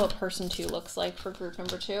 I want to know what person 2 looks like for group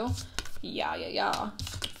number 2. Yeah.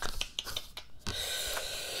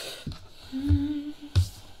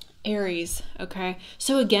 Aries, okay.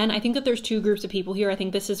 So again, I think that there's 2 groups of people here. I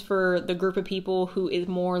think this is for the group of people who is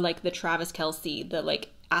more like the Travis Kelce, the like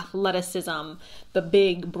athleticism, the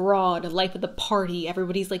big, broad life of the party.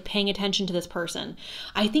 Everybody's like paying attention to this person.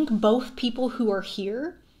 I think both people who are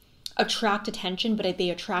here attract attention, but they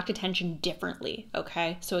attract attention differently,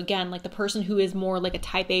 okay? So again, like the person who is more like a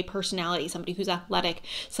type A personality, somebody who's athletic,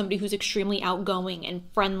 somebody who's extremely outgoing and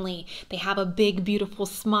friendly, they have a big, beautiful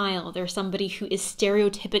smile, they're somebody who is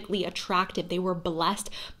stereotypically attractive, they were blessed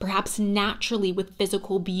perhaps naturally with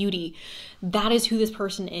physical beauty. That is who this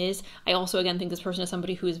person is. I also, again, think this person is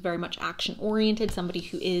somebody who is very much action-oriented, somebody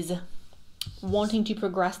who is wanting to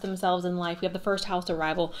progress themselves in life. We have the first house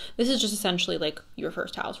arrival. This is just essentially like your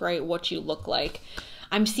first house, right? What you look like.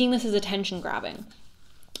 I'm seeing this as attention grabbing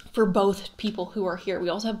for both people who are here. We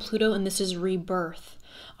also have Pluto, and this is rebirth.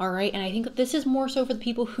 All right. And I think that this is more so for the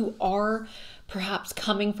people who are perhaps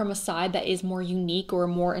coming from a side that is more unique or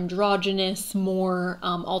more androgynous, more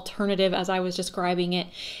alternative, as I was describing it.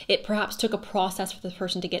 It perhaps took a process for this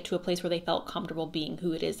person to get to a place where they felt comfortable being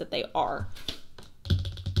who it is that they are.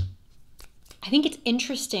 I think it's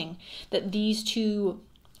interesting that these two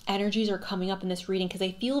energies are coming up in this reading because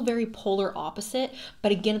they feel very polar opposite,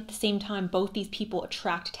 but again, at the same time, both these people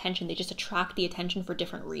attract attention. They just attract the attention for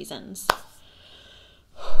different reasons.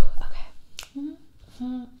 Okay.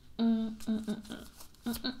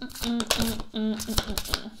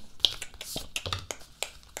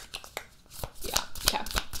 Yeah, okay.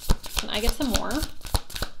 Can I get some more?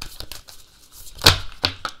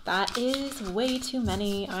 That is way too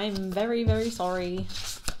many. I'm very, very sorry.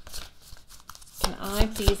 Can I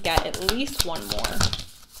please get at least one more?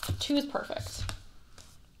 2 is perfect.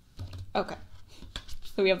 Okay.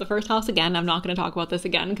 So we have the first house again. I'm not going to talk about this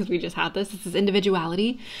again because we just had this. This is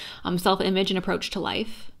individuality, self-image, and approach to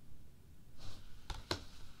life.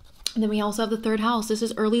 And then we also have the third house. This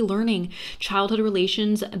is early learning, childhood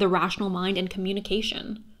relations, the rational mind, and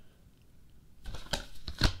communication.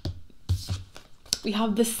 We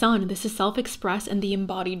have the sun. This is self-express and the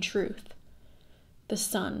embodied truth. The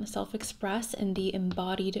sun, self-express and the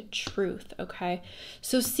embodied truth, okay?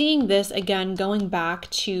 So seeing this, again, going back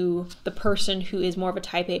to the person who is more of a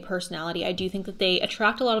type A personality, I do think that they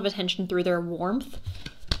attract a lot of attention through their warmth.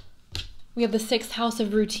 We have the 6th house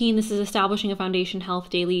of routine. This is establishing a foundation, health,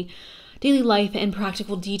 daily life, and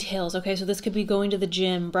practical details. Okay, so this could be going to the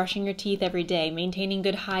gym, brushing your teeth every day, maintaining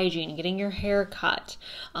good hygiene, getting your hair cut,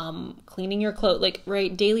 cleaning your clothes, like,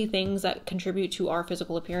 right, daily things that contribute to our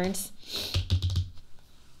physical appearance.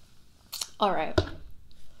 All right.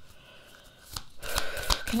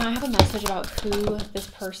 Can I have a message about who this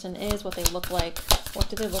person is, what they look like? What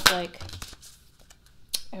do they look like?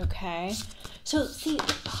 Okay. So, see,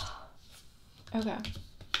 okay.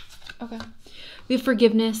 We have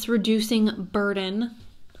forgiveness, reducing burden,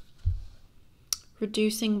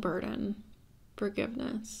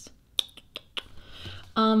 forgiveness.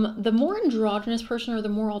 The more androgynous person or the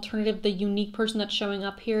more alternative, the unique person that's showing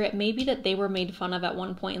up here, it may be that they were made fun of at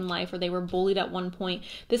one point in life or they were bullied at one point.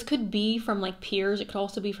 This could be from like peers. It could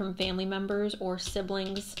also be from family members or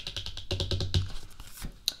siblings.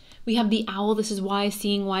 We have the owl. This is wise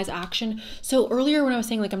seeing, wise action. So earlier when I was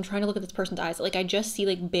saying like I'm trying to look at this person's eyes, like I just see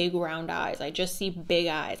like big round eyes. I just see big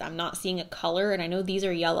eyes. I'm not seeing a color, and I know these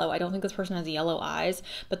are yellow. I don't think this person has yellow eyes,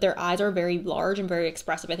 but their eyes are very large and very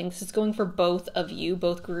expressive. I think this is going for both of you,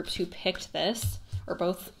 both groups who picked this, or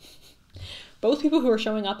both people who are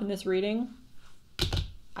showing up in this reading.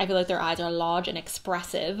 I feel like their eyes are large and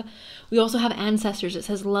expressive. We also have ancestors. It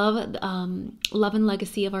says love and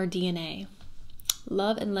legacy of our DNA.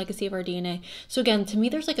 Love and legacy of our DNA. So again, to me,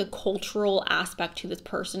 there's like a cultural aspect to this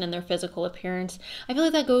person and their physical appearance. I feel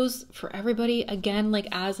like that goes for everybody. Again, like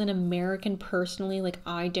as an American personally, like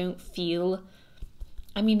I don't feel,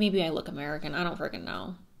 I mean, maybe I look American. I don't freaking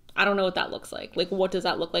know. I don't know what that looks like. Like, what does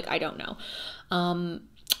that look like? I don't know.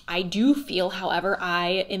 I do feel, however,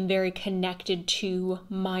 I am very connected to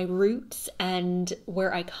my roots and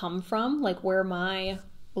where I come from, like where my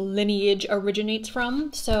lineage originates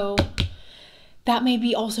from. So that may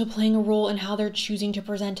be also playing a role in how they're choosing to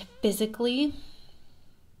present physically.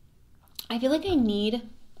 I feel like I need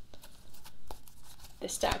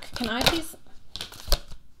this deck. Can I please?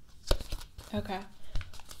 Okay.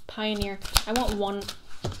 Pioneer. I want one.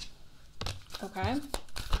 Okay.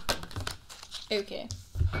 Okay.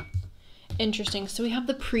 Interesting. So we have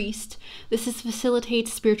the priest. This is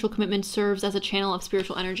facilitates spiritual commitment, serves as a channel of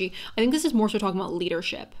spiritual energy. I think this is more so talking about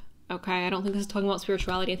leadership. Okay, I don't think this is talking about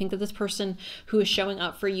spirituality. I think that this person who is showing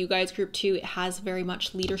up for you guys, group 2, has very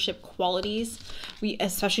much leadership qualities.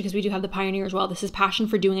 Especially because we do have the pioneer as well. This is passion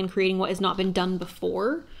for doing and creating what has not been done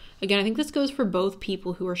before. Again, I think this goes for both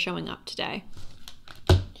people who are showing up today.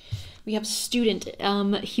 We have student,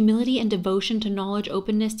 humility and devotion to knowledge,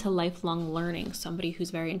 openness to lifelong learning. Somebody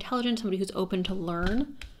who's very intelligent, somebody who's open to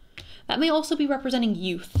learn. That may also be representing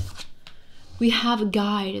youth. We have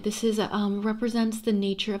guide. This is represents the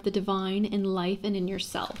nature of the divine in life and in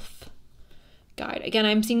yourself. Guide. Again,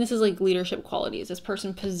 I'm seeing this as like leadership qualities. This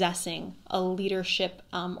person possessing a leadership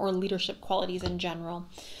or leadership qualities in general.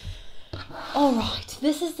 All right,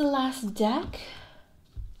 this is the last deck.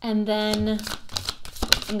 And then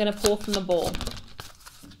I'm going to pull from the bowl.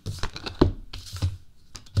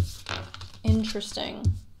 Interesting.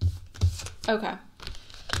 Okay.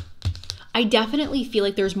 I definitely feel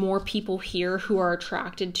like there's more people here who are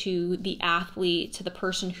attracted to the athlete, to the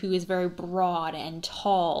person who is very broad and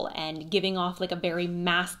tall and giving off like a very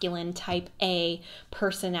masculine type A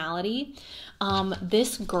personality.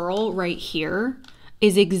 This girl right here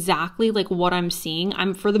is exactly like what I'm seeing.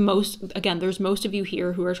 I'm for the most, again, there's most of you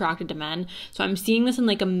here who are attracted to men. So I'm seeing this in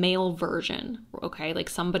like a male version, okay? Like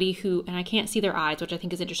somebody who, and I can't see their eyes, which I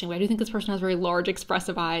think is interesting, but I do think this person has very large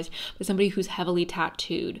expressive eyes, but somebody who's heavily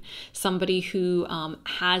tattooed, somebody who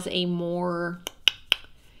has a more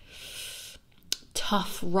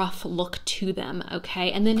tough, rough look to them,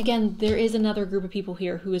 okay? And then again, there is another group of people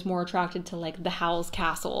here who is more attracted to like the Howell's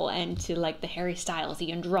Castle and to like the Harry Styles,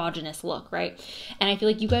 the androgynous look, right? And I feel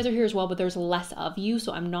like you guys are here as well, but there's less of you,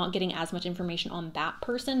 so I'm not getting as much information on that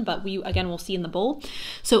person, but we, again, we'll see in the bowl.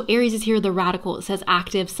 So Aries is here, the radical. It says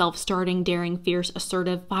active, self-starting, daring, fierce,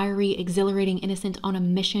 assertive, fiery, exhilarating, innocent, on a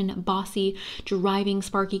mission, bossy, driving,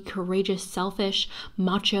 sparky, courageous, selfish,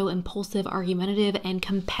 macho, impulsive, argumentative, and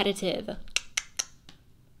competitive.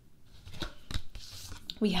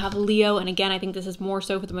 We have Leo, and again, I think this is more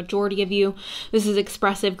so for the majority of you. This is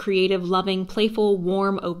expressive, creative, loving, playful,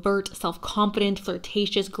 warm, overt, self-confident,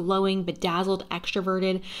 flirtatious, glowing, bedazzled,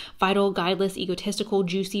 extroverted, vital, guideless, egotistical,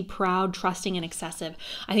 juicy, proud, trusting, and excessive.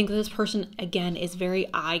 I think that this person, again, is very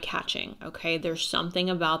eye-catching, okay? There's something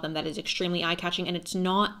about them that is extremely eye-catching, and it's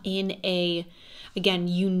not in a, again,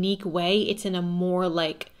 unique way. It's in a more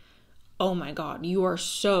like, oh my God, you are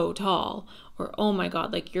so tall, or oh my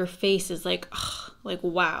God, like your face is like, ugh, like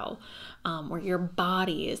wow, or your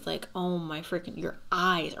body is like, oh my freaking, your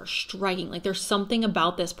eyes are striking. Like there's something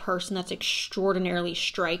about this person that's extraordinarily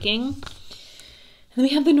striking. And then we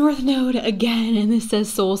have the North Node again, and this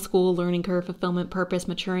says soul, school, learning curve, fulfillment, purpose,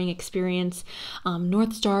 maturing, experience,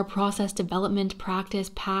 North Star, process, development,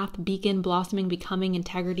 practice, path, beacon, blossoming, becoming,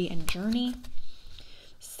 integrity, and journey.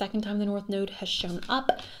 Second time the North Node has shown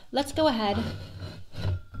up. Let's go ahead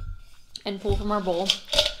and pull from our bowl.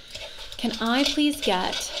 Can I please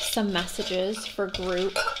get some messages for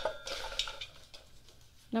group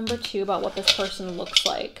number 2 about what this person looks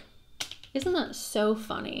like? Isn't that so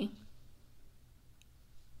funny?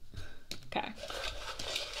 Okay.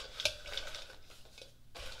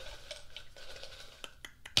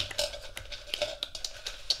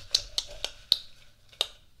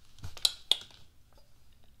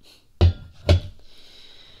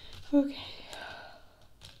 Okay.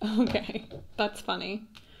 Okay, that's funny.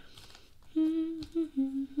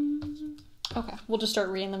 Okay, we'll just start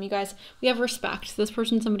reading them, you guys. We have respect. This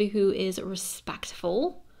person's somebody who is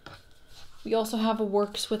respectful. We also have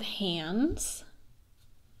works with hands.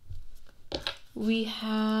 We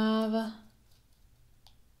have,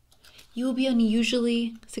 you will be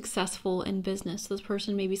unusually successful in business. So this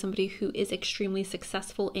person may be somebody who is extremely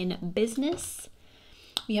successful in business.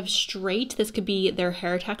 We have straight. This could be their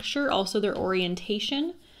hair texture, also their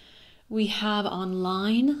orientation. We have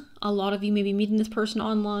online. A lot of you may be meeting this person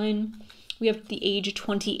online. We have the age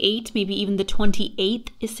 28. Maybe even the 28th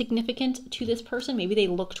is significant to this person. Maybe they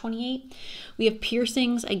look 28. We have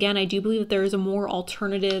piercings. Again, I do believe that there is a more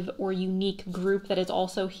alternative or unique group that is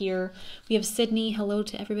also here. We have Sydney. Hello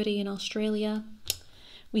to everybody in Australia.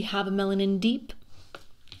 We have a melanin deep.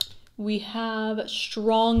 We have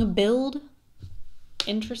strong build.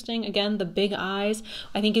 Interesting. Again, the big eyes,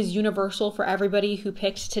 I think, is universal for everybody who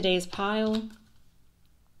picked today's pile.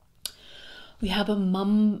 We have a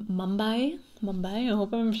Mumbai. I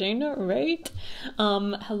hope I'm saying that right.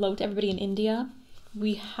 Hello to everybody in India.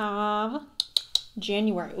 We have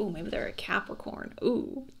January. Oh, maybe they're a Capricorn.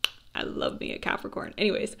 Ooh, I love being a Capricorn.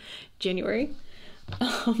 Anyways, January.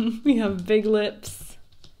 We have big lips.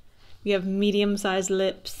 We have medium-sized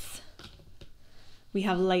lips. We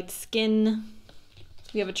have light skin.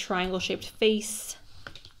 We have a triangle-shaped face.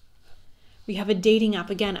 We have a dating app.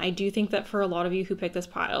 Again, I do think that for a lot of you who picked this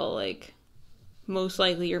pile, like, most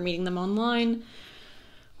likely you're meeting them online.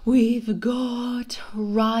 We've got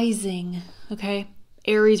rising, okay?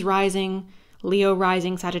 Aries rising, Leo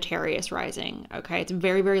rising, Sagittarius rising, okay? It's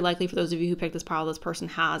very, very likely for those of you who picked this pile, this person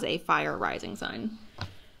has a fire rising sign.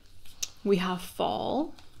 We have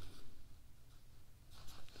fall.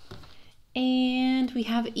 And we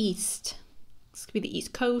have east. This could be the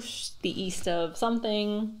East Coast, the east of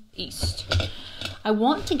something, east. I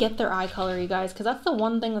want to get their eye color, you guys, because that's the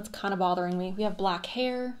one thing that's kind of bothering me. We have black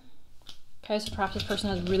hair. Okay, so perhaps this person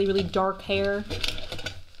has really, really dark hair,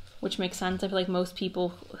 which makes sense. I feel like most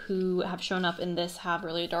people who have shown up in this have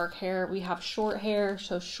really dark hair. We have short hair,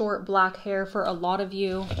 so short black hair for a lot of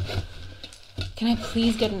you. Can I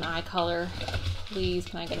please get an eye color? Please,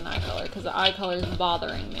 can I get an eye color? Because the eye color is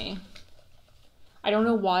bothering me. I don't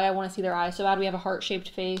know why I want to see their eyes so bad. We have a heart-shaped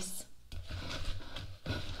face.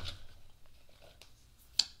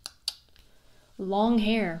 Long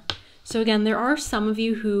hair. So again, there are some of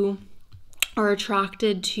you who are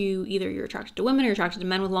attracted to, either you're attracted to women or you're attracted to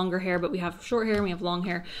men with longer hair, but we have short hair and we have long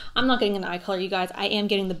hair. I'm not getting an eye color, you guys. I am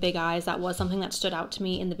getting the big eyes. That was something that stood out to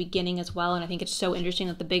me in the beginning as well, and I think it's so interesting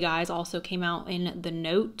that the big eyes also came out in the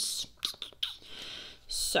notes.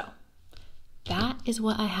 So that is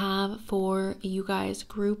what I have for you guys,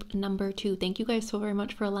 group number 2. Thank you guys so very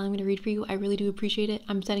much for allowing me to read for you. I really do appreciate it.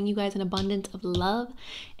 I'm sending you guys an abundance of love,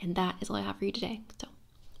 and that is all I have for you today. So,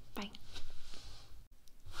 bye.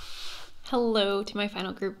 Hello to my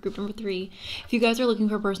final group, group number 3. If you guys are looking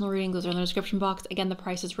for a personal reading, those are in the description box. Again, the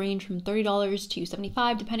prices range from $30 to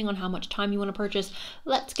 $75, depending on how much time you want to purchase.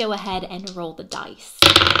 Let's go ahead and roll the dice.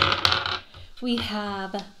 We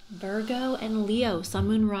have Virgo and Leo, Sun,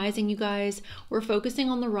 Moon, Rising, you guys. We're focusing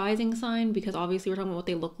on the rising sign because obviously we're talking about what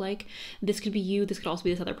they look like. This could be you. This could also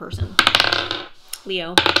be this other person.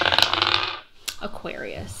 Leo.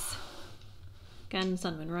 Aquarius. Again,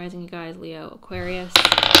 Sun, Moon, Rising, you guys. Leo, Aquarius.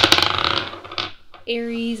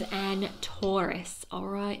 Aries and Taurus. All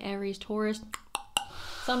right, Aries, Taurus.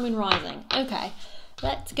 Sun, Moon, Rising. Okay.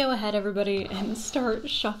 Let's go ahead, everybody, and start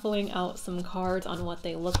shuffling out some cards on what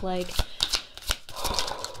they look like.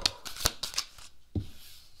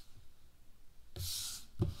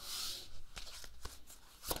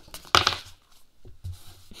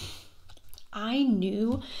 I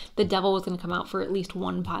knew the devil was going to come out for at least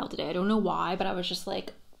one pile today. I don't know why, but I was just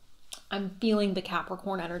like, I'm feeling the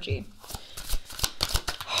Capricorn energy.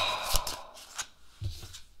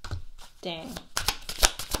 Dang.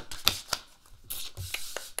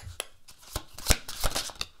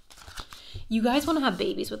 You guys want to have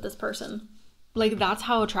babies with this person. Like, that's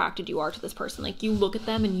how attracted you are to this person. Like, you look at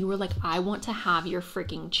them and you were like, I want to have your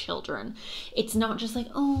freaking children. It's not just like,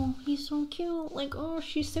 oh, he's so cute. Like, oh,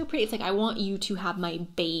 she's so pretty. It's like, I want you to have my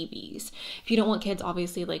babies. If you don't want kids,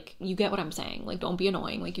 obviously, like, you get what I'm saying. Like, don't be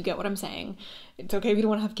annoying. Like, you get what I'm saying. It's okay if you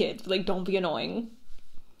don't want to have kids. Like, don't be annoying.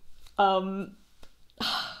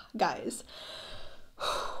 Guys.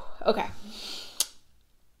 Okay.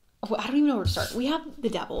 I don't even know where to start. We have the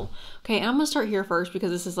devil. Okay, and I'm going to start here first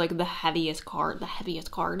because this is like the heaviest card.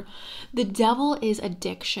 The devil is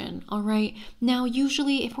addiction, all right? Now,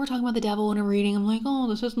 usually if we're talking about the devil in a reading, I'm like, oh,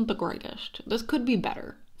 this isn't the greatest. This could be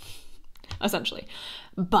better, essentially.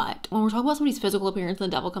 But when we're talking about somebody's physical appearance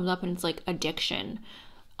and the devil comes up and it's like addiction,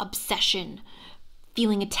 obsession,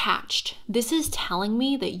 feeling attached, this is telling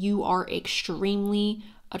me that you are extremely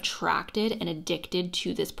attracted and addicted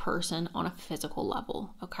to this person on a physical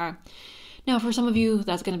level, okay? Now, for some of you,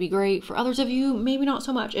 that's going to be great. For others of you, maybe not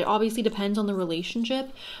so much. It obviously depends on the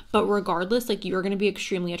relationship, but regardless, like, you're going to be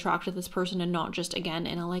extremely attracted to this person, and not just, again,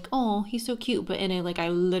 in a like, oh, he's so cute, but in a like, I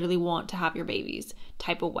literally want to have your babies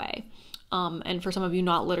type of way. And for some of you,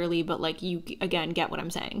 not literally, but like, you, again, get what I'm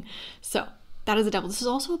saying. So that is the devil. This is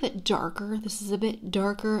also a bit darker. This is a bit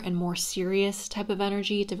darker and more serious type of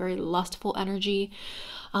energy. It's a very lustful energy.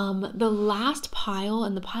 The last pile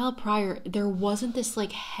and the pile prior, there wasn't this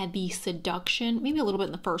like heavy seduction, maybe a little bit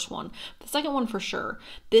in the first one. The second one for sure.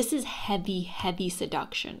 This is heavy, heavy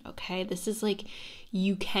seduction, okay? This is like,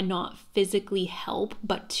 you cannot physically help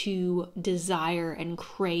but to desire and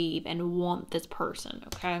crave and want this person,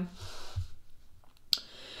 okay?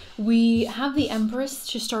 We have the Empress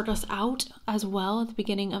to start us out as well at the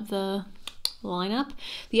beginning of the lineup.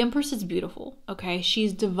 The Empress is beautiful, okay?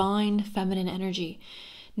 She's divine feminine energy.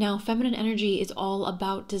 Now, feminine energy is all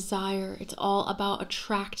about desire. It's all about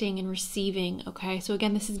attracting and receiving, okay? So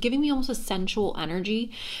again, this is giving me almost a sensual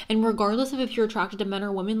energy. And regardless of if you're attracted to men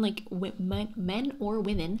or women, like men or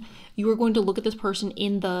women, you are going to look at this person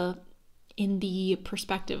in the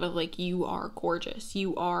perspective of like, you are gorgeous.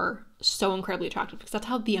 You are so incredibly attractive, because that's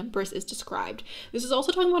how the Empress is described. This is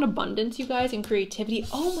also talking about abundance, you guys, and creativity.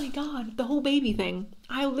 Oh my God, the whole baby thing.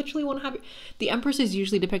 I literally want to have the Empress is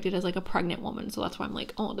usually depicted as like a pregnant woman. So that's why I'm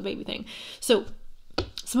like, oh, the baby thing. So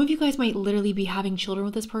some of you guys might literally be having children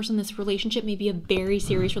with this person. This relationship may be a very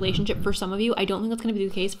serious relationship for some of you. I don't think that's going to be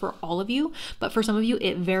the case for all of you, but for some of you,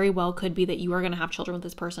 it very well could be that you are going to have children with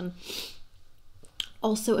this person.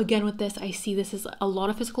 Also, again, with this, I see this as a lot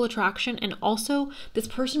of physical attraction, and also this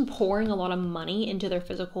person pouring a lot of money into their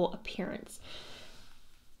physical appearance.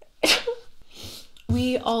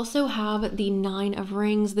 We also have the 9 of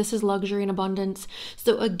Rings. This is luxury and abundance.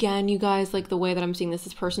 So again, you guys, like the way that I'm seeing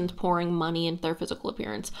this person's pouring money into their physical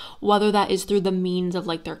appearance, whether that is through the means of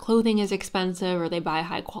like their clothing is expensive or they buy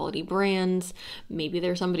high quality brands. Maybe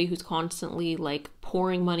they're somebody who's constantly like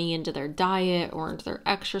pouring money into their diet or into their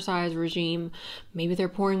exercise regime. Maybe they're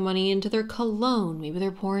pouring money into their cologne. Maybe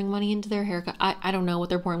they're pouring money into their haircut. I don't know what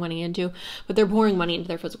they're pouring money into, but they're pouring money into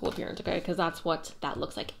their physical appearance, okay? Because that's what that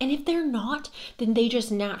looks like. And if they're not, then they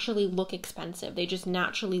just naturally look expensive. They just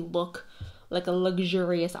naturally look like a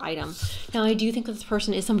luxurious item. Now, I do think that this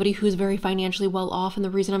person is somebody who is very financially well off, and the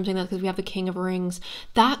reason I'm saying that is because we have the King of Rings.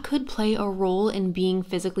 That could play a role in being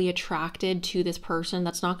physically attracted to this person.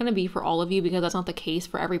 That's not going to be for all of you because that's not the case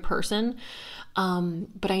for every person.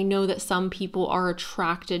 But I know that some people are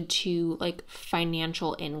attracted to like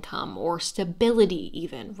financial income or stability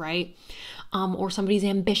even, right? Or somebody's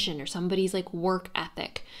ambition or somebody's like work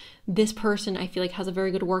ethic. This person, I feel like, has a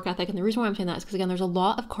very good work ethic. And the reason why I'm saying that is because, again, there's a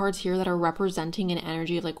lot of cards here that are representing an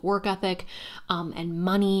energy of like work ethic and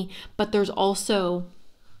money. But there's also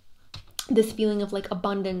this feeling of like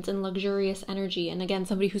abundance and luxurious energy. And again,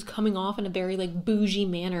 somebody who's coming off in a very like bougie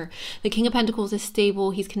manner. The King of Pentacles is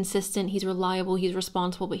stable. He's consistent. He's reliable. He's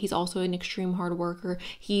responsible. But he's also an extreme hard worker.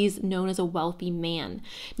 He's known as a wealthy man.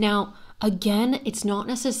 Now, again, it's not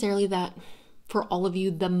necessarily that for all of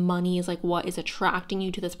you, the money is like what is attracting you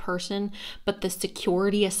to this person, but the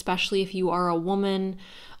security, especially if you are a woman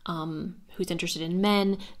who's interested in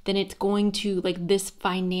men, then it's going to like this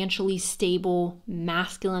financially stable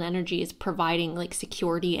masculine energy is providing like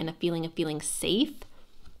security and a feeling of feeling safe.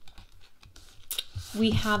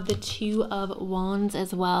 We have the 2 of Wands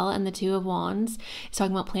as well, and the 2 of Wands is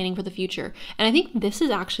talking about planning for the future. And I think this is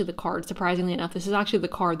actually the card, surprisingly enough, this is actually the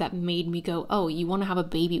card that made me go, oh, you want to have a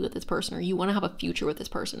baby with this person, or you want to have a future with this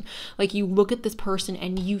person. Like you look at this person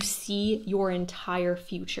and you see your entire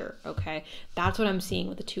future, okay? That's what I'm seeing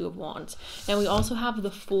with the 2 of Wands. Now we also have the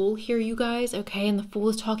Fool here, you guys, okay? And the Fool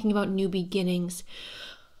is talking about new beginnings.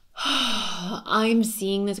 I'm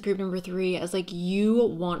seeing this group number 3 as like you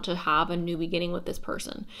want to have a new beginning with this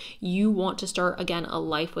person. You want to start again a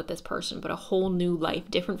life with this person, but a whole new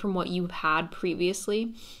life, different from what you've had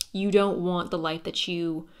previously. You don't want the life that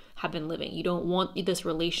you have been living. You don't want this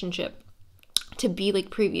relationship to be like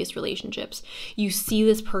previous relationships. You see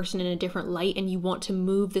this person in a different light and you want to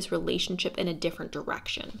move this relationship in a different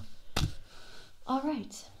direction. All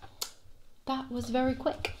right. That was very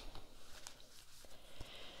quick.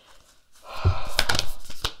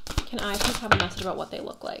 Can I please have a message about what they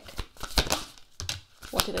look like?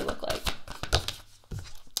 What do they look like?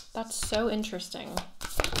 That's so interesting.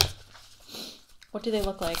 What do they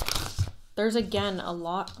look like? There's again a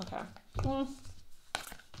lot. Okay.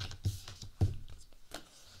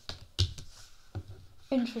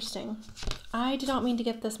 Interesting. I did not mean to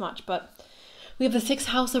get this much, but we have the 6th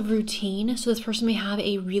house of routine. So this person may have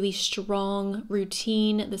a really strong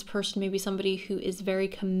routine. This person may be somebody who is very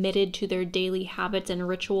committed to their daily habits and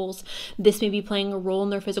rituals. This may be playing a role in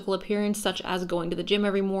their physical appearance, such as going to the gym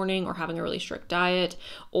every morning or having a really strict diet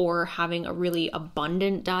or having a really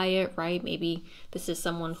abundant diet, right? Maybe this is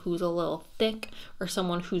someone who's a little thick or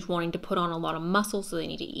someone who's wanting to put on a lot of muscle, so they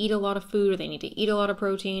need to eat a lot of food or they need to eat a lot of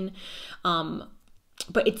protein.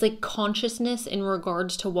 But it's like consciousness in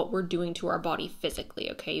regards to what we're doing to our body physically,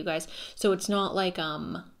 okay, you guys? So it's not like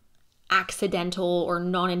accidental or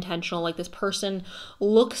non-intentional. Like this person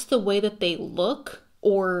looks the way that they look,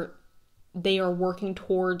 or they are working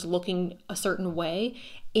towards looking a certain way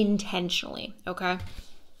intentionally, okay?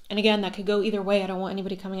 And again, that could go either way. I don't want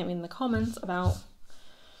anybody coming at me in the comments about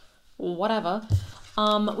whatever.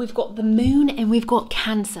 We've got the Moon and we've got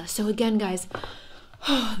Cancer. So again, guys,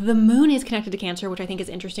 the Moon is connected to Cancer, which I think is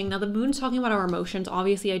interesting. Now, the Moon's talking about our emotions.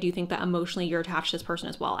 Obviously, I do think that emotionally you're attached to this person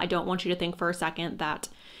as well. I don't want you to think for a second that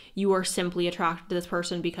you are simply attracted to this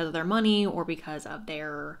person because of their money or because of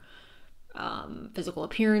their physical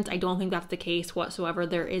appearance. I don't think that's the case whatsoever.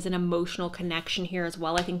 There is an emotional connection here as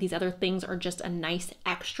well. I think these other things are just a nice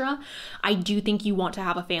extra. I do think you want to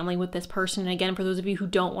have a family with this person. And again, for those of you who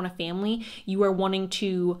don't want a family, you are wanting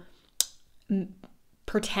to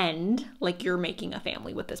pretend like you're making a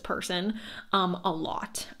family with this person a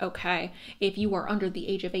lot, okay? If you are under the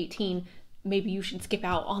age of 18, maybe you should skip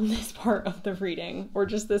out on this part of the reading, or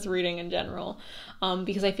just this reading in general,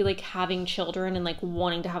 because I feel like having children and like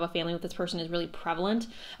wanting to have a family with this person is really prevalent.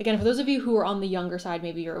 Again, for those of you who are on the younger side,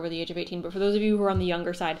 maybe you're over the age of 18, but for those of you who are on the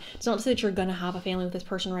younger side, it's not to say that you're gonna have a family with this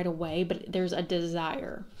person right away, but there's a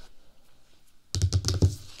desire.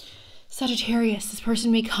 Sagittarius, this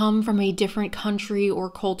person may come from a different country or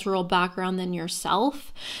cultural background than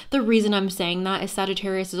yourself. The reason I'm saying that is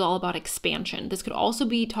Sagittarius is all about expansion. This could also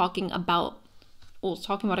be talking about, well, it's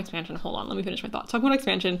talking about expansion. Hold on, let me finish my thought. Talking about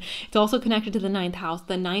expansion, it's also connected to the ninth house.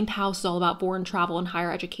 The ninth house is all about foreign travel and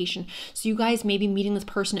higher education. So you guys may be meeting this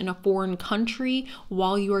person in a foreign country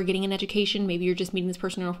while you are getting an education. Maybe you're just meeting this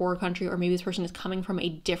person in a foreign country, or maybe this person is coming from a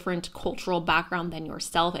different cultural background than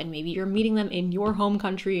yourself, and maybe you're meeting them in your home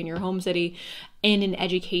country, in your home city, in an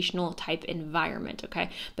educational type environment, okay?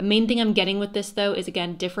 The main thing I'm getting with this though is,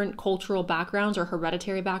 again, different cultural backgrounds or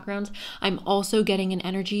hereditary backgrounds. I'm also getting an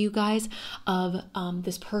energy, you guys, of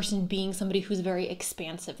this person being somebody who's very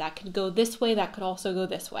expansive. That could go this way, that could also go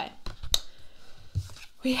this way.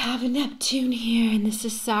 We have a Neptune here, and this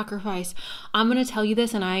is sacrifice. I'm gonna tell you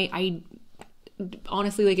this, and I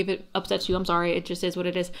honestly, like, if it upsets you, I'm sorry, it just is what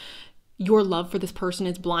it is. Your love for this person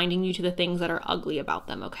is blinding you to the things that are ugly about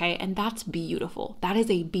them, okay? And that's beautiful. That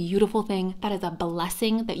is a beautiful thing. That is a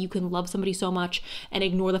blessing, that you can love somebody so much and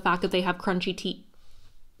ignore the fact that they have crunchy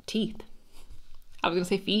teeth. I was gonna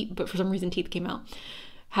say feet, but for some reason teeth came out.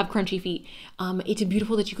 Have crunchy feet. It's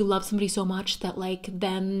beautiful that you could love somebody so much that, like,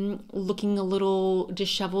 them looking a little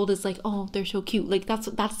disheveled is like, oh, they're so cute. Like, that's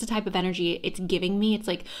the type of energy it's giving me. It's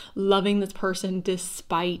like loving this person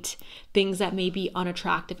despite things that may be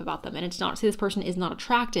unattractive about them. And it's not to say this person is not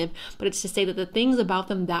attractive, but it's to say that the things about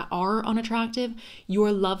them that are unattractive,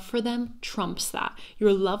 your love for them trumps that.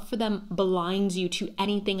 Your love for them blinds you to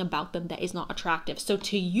anything about them that is not attractive. So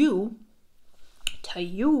to you,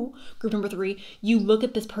 group number 3, you look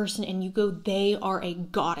at this person and you go, they are a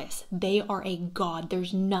goddess. They are a god.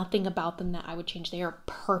 There's nothing about them that I would change. They are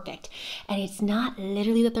perfect. And it's not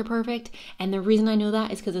literally that they're perfect. And the reason I know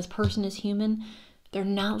that is because this person is human. They're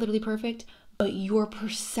not literally perfect, but your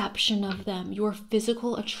perception of them, your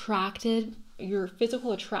physical attraction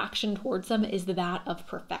towards them is that of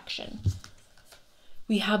perfection.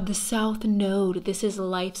 We have the South Node. This is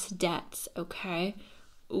life's debts, okay?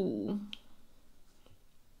 Ooh.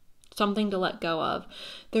 Something to let go of.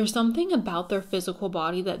 There's something about their physical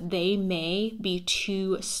body that they may be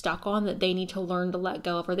too stuck on, that they need to learn to let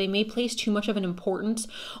go of, or they may place too much of an importance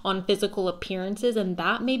on physical appearances, and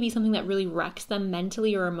that may be something that really wrecks them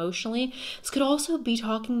mentally or emotionally. This could also be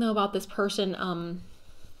talking though about this person,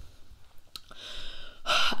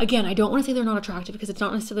 again, I don't want to say they're not attractive, because it's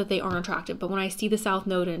not necessarily that they aren't attractive, but when I see the South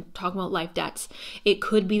Node and talking about life debts, it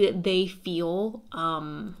could be that they feel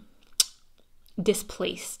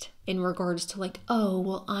displaced in regards to, like, oh,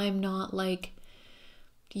 well, I'm not, like,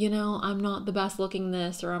 you know, I'm not the best looking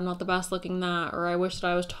this, or I'm not the best looking that, or I wish that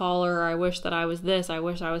I was taller, or I wish that I was this, I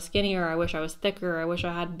wish I was skinnier, I wish I was thicker, I wish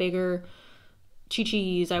I had bigger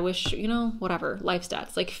chi-chis, I wish, you know, whatever, life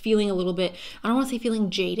stats, like feeling a little bit, I don't want to say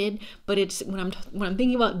feeling jaded, but it's when I'm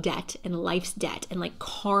thinking about debt and life's debt and like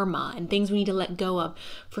karma and things we need to let go of,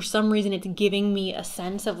 for some reason it's giving me a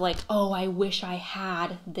sense of like, oh, I wish I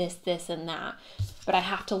had this, and that, but I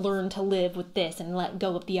have to learn to live with this and let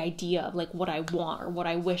go of the idea of like what I want or what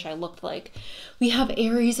I wish I looked like. We have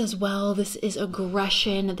Aries as well. This is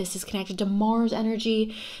aggression. This is connected to Mars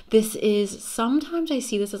energy. This is, sometimes I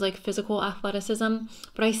see this as like physical athleticism,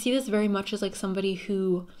 but I see this very much as like somebody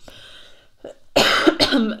who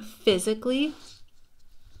physically,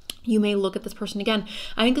 you may look at this person again.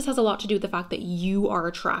 I think this has a lot to do with the fact that you are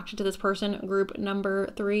attracted to this person, group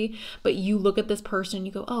number 3, but you look at this person and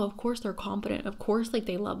you go, oh, of course they're confident. Of course, like,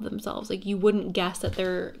 they love themselves. Like, you wouldn't guess that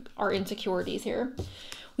there are insecurities here.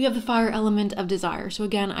 We have the fire element of desire. So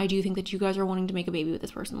again, I do think that you guys are wanting to make a baby with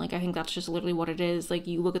this person. Like, I think that's just literally what it is. Like,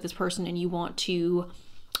 you look at this person and you want them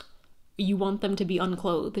to be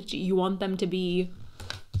unclothed. You want them to be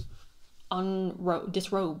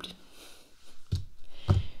disrobed.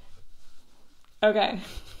 Okay,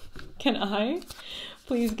 can I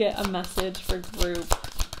please get a message for group?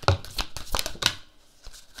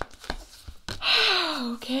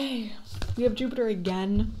 Okay, we have Jupiter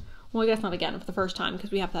again. Well, I guess not again, for the first time, because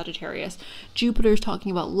we have Sagittarius. Jupiter's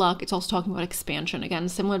talking about luck. It's also talking about expansion. Again,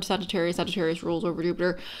 similar to Sagittarius, Sagittarius rules over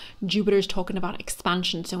Jupiter. Jupiter's talking about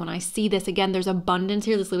expansion. So when I see this, again, there's abundance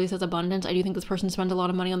here. This literally says abundance. I do think this person spends a lot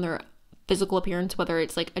of money on their physical appearance, whether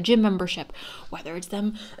it's like a gym membership, whether it's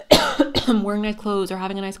them wearing nice clothes or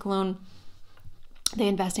having a nice cologne. They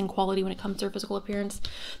invest in quality when it comes to their physical appearance.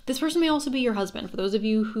 This person may also be your husband. For those of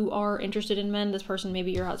you who are interested in men, this person may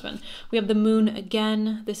be your husband. We have the moon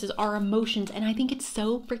again. This is our emotions. And I think it's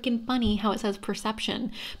so freaking funny how it says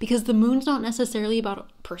perception, because the moon's not necessarily about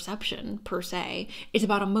perception per se. It's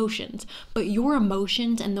about emotions. But your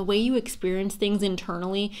emotions and the way you experience things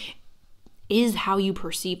internally is how you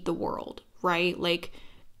perceive the world, right? Like,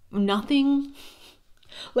 nothing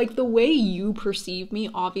Like the way you perceive me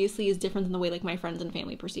obviously is different than the way like my friends and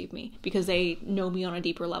family perceive me, because they know me on a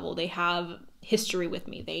deeper level. They have history with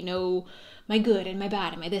me. They know my good and my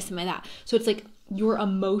bad and my this and my that. So it's like your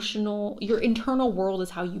internal world is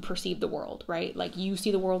how you perceive the world, right? Like you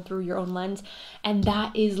see the world through your own lens. And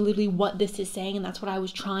that is literally what this is saying. And that's what I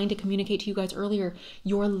was trying to communicate to you guys earlier.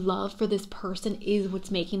 Your love for this person is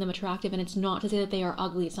what's making them attractive. And it's not to say that they are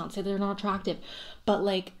ugly. It's not to say they're not attractive. But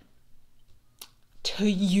like, to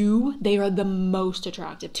you, they are the most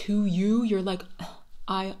attractive. To you, you're like,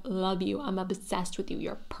 I love you. I'm obsessed with you.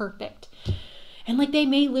 You're perfect. And like they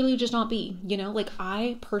may literally just not be, you know, like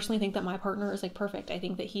I personally think that my partner is like perfect. I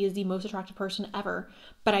think that he is the most attractive person ever.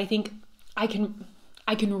 But I think I can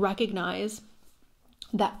recognize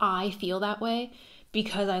that I feel that way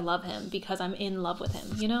because I love him, because I'm in love with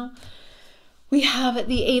him, you know? We have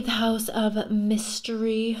the 8th house of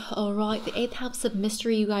mystery. All right, the 8th house of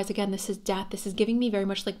mystery, you guys, again, this is death. This is giving me very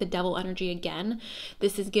much like the devil energy again.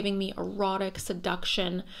 This is giving me erotic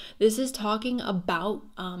seduction. This is talking about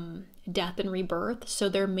death and rebirth. So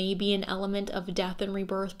there may be an element of death and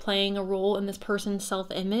rebirth playing a role in this person's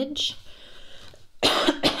self-image.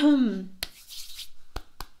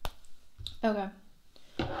 Okay.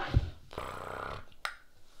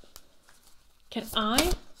 Can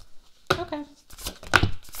I? Okay.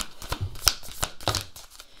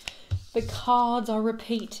 The cards are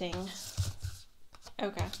repeating.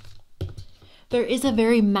 Okay. There is a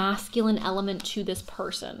very masculine element to this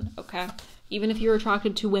person, okay? Even if you're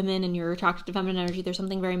attracted to women and you're attracted to feminine energy, there's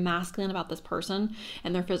something very masculine about this person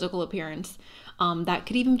and their physical appearance. That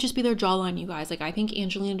could even just be their jawline, you guys. Like, I think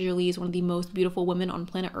Angelina Jolie is one of the most beautiful women on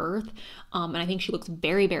planet Earth. And I think she looks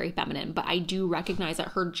very, very feminine. But I do recognize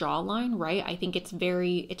that her jawline, right? I think it's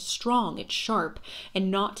strong, it's sharp. And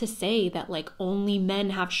not to say that, like, only men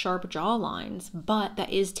have sharp jawlines. But that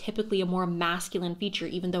is typically a more masculine feature.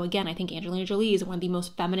 Even though, again, I think Angelina Jolie is one of the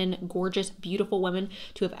most feminine, gorgeous, beautiful women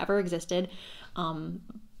to have ever existed.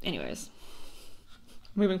 Anyways.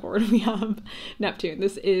 Moving forward, we have Neptune.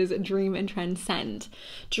 This is dream and transcend.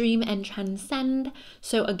 Dream and transcend.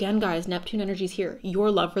 So again, guys, Neptune energy is here.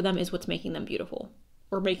 Your love for them is what's making them beautiful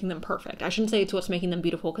or making them perfect. I shouldn't say it's what's making them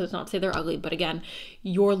beautiful because it's not to say they're ugly, but again,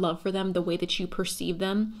 your love for them, the way that you perceive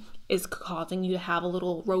them is causing you to have a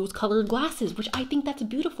little rose-colored glasses, which I think that's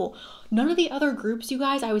beautiful. None of the other groups, you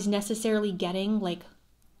guys, I was necessarily getting like,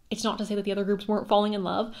 it's not to say that the other groups weren't falling in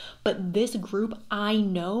love, but this group, I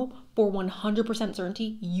know for 100%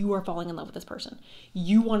 certainty, you are falling in love with this person.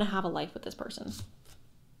 You want to have a life with this person.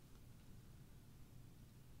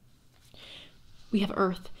 We have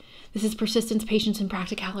Earth. This is persistence, patience, and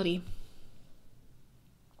practicality.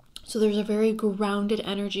 So there's a very grounded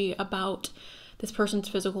energy about this person's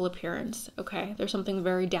physical appearance, okay? There's something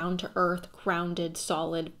very down to earth, grounded,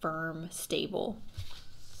 solid, firm, stable.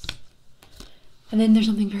 And then there's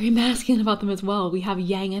something very masculine about them as well. We have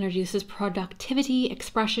yang energy. This is productivity,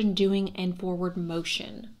 expression, doing, and forward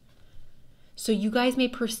motion. So you guys may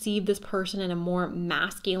perceive this person in a more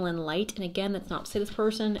masculine light. And again, that's not to say this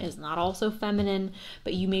person is not also feminine,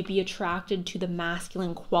 but you may be attracted to the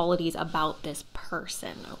masculine qualities about this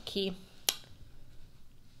person, okay?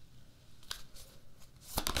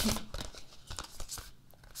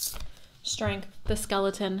 Strength, the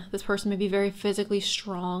skeleton. This person may be very physically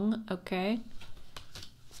strong, okay?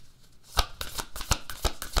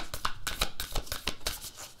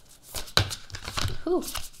 Ooh.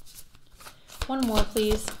 One more,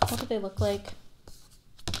 please. What do they look like?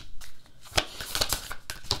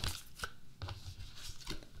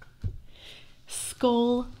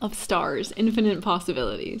 Skull of stars, infinite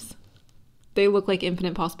possibilities. They look like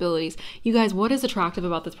infinite possibilities. You guys, what is attractive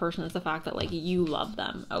about this person is the fact that like you love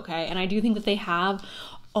them, okay? And I do think that they have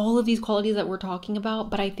all of these qualities that we're talking about,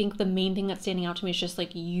 but I think the main thing that's standing out to me is just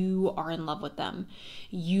like you are in love with them.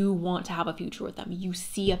 You want to have a future with them. You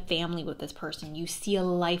see a family with this person. You see a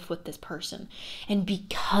life with this person. And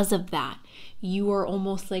because of that, you are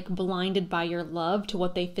almost like blinded by your love to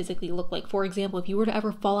what they physically look like. For example, if you were to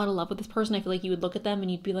ever fall out of love with this person, I feel like you would look at them and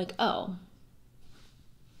you'd be like, oh,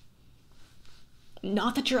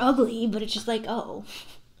 not that you're ugly, but it's just like, oh.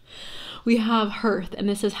 We have Hearth, and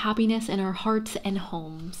this is happiness in our hearts and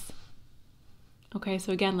homes. Okay,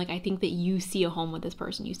 so again, like I think that you see a home with this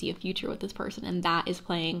person, you see a future with this person, and that is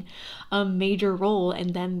playing a major role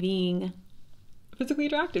in them being physically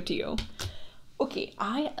attractive to you. Okay,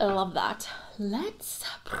 I love that. Let's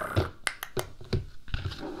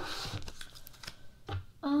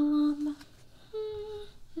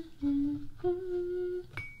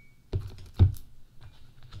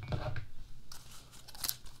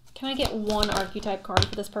can I get one archetype card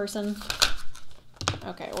for this person?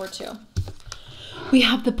 Okay, or two. We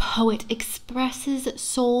have the poet, expresses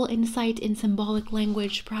soul insight in symbolic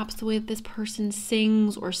language, perhaps the way that this person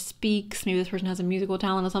sings or speaks. Maybe this person has a musical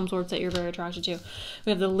talent of some sorts that you're very attracted to.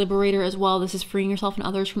 We have the liberator as well. This is freeing yourself and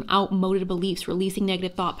others from outmoded beliefs, releasing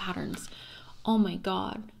negative thought patterns. Oh my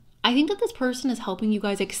God. I think that this person is helping you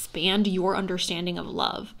guys expand your understanding of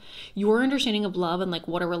love. Your understanding of love and like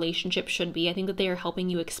what a relationship should be. I think that they are helping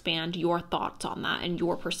you expand your thoughts on that and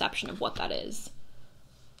your perception of what that is.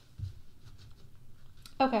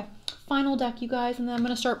 Okay, final deck, you guys, and then I'm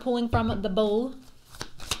going to start pulling from the bowl.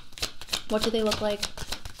 What do they look like?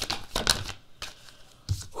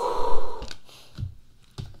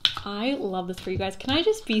 I love this for you guys. Can I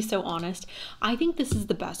just be so honest? I think this is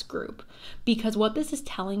the best group, because what this is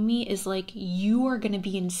telling me is like you are going to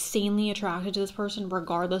be insanely attracted to this person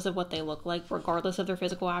regardless of what they look like, regardless of their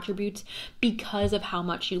physical attributes, because of how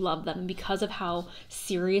much you love them, because of how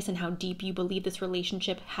serious and how deep you believe this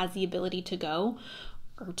relationship has the ability to go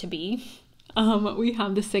or to be. We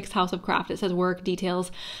have the 6th house of craft. It says work,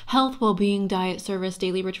 details, health, well-being, diet, service,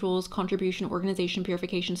 daily rituals, contribution, organization,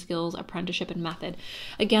 purification, skills, apprenticeship, and method.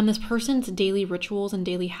 Again, this person's daily rituals and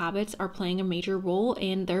daily habits are playing a major role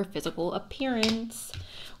in their physical appearance.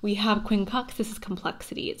 We have quincux. This is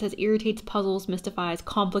complexity. It says irritates, puzzles, mystifies,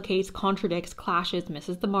 complicates, contradicts, clashes,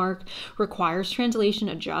 misses the mark, requires translation,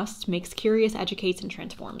 adjusts, makes curious, educates, and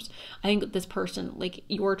transforms. I think that this person, like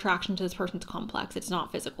your attraction to this person is complex. It's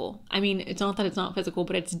not physical. I mean, it's not that it's not physical,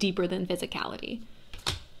 but it's deeper than physicality.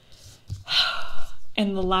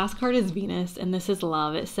 And the last card is Venus, and this is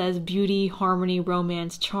love. It says beauty, harmony,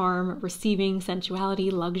 romance, charm, receiving, sensuality,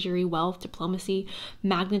 luxury, wealth, diplomacy,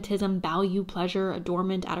 magnetism, value, pleasure,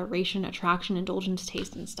 adornment, adoration, attraction, indulgence,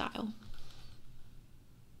 taste, and style.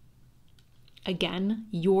 Again,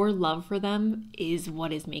 your love for them is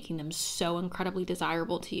what is making them so incredibly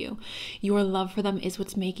desirable to you. Your love for them is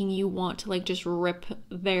what's making you want to like just rip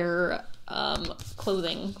their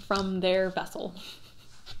clothing from their vessel.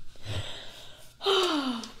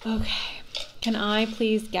 Okay, can I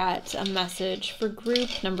please get a message for group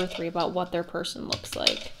number 3 about what their person looks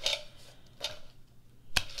like?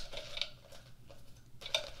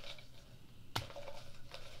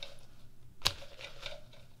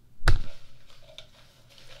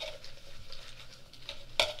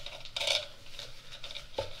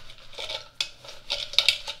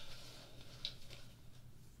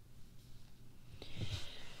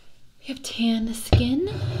 We have tan skin,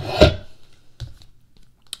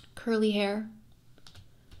 curly hair,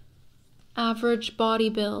 average body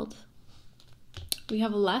build. We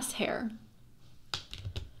have less hair.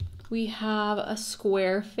 We have a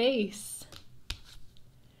square face.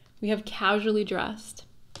 We have casually dressed,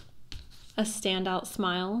 a standout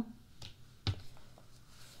smile.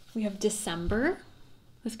 We have December.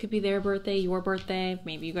 This could be their birthday, your birthday.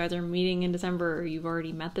 Maybe you guys are meeting in December or you've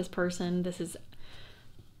already met this person. This is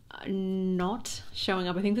not showing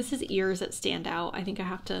up. I think this is ears that stand out. I think I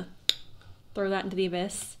have to throw that into the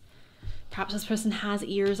abyss. Perhaps this person has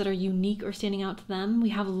ears that are unique or standing out to them. We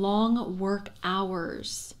have long work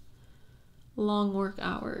hours. Long work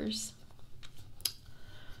hours.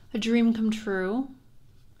 A dream come true.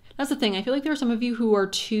 That's the thing. I feel like there are some of you who are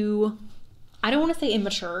too, I don't want to say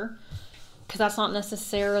immature, because that's not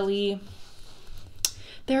necessarily,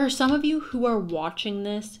 there are some of you who are watching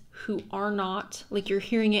this who are not, like you're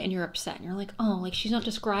hearing it and you're upset and you're like, oh, like she's not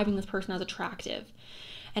describing this person as attractive.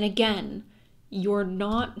 And again, you're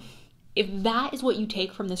not, if that is what you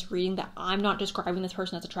take from this reading, that I'm not describing this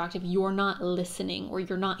person as attractive, you're not listening or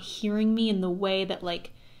you're not hearing me in the way that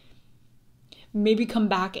like, maybe come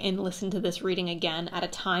back and listen to this reading again at a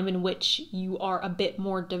time in which you are a bit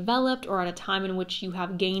more developed or at a time in which you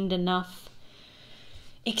have gained enough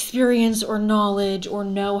experience or knowledge or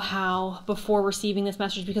know-how before receiving this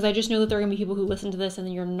message, because I just know that there are gonna be people who listen to this and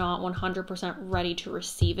then you're not 100% ready to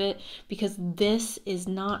receive it, because this is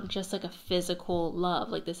not just like a physical love.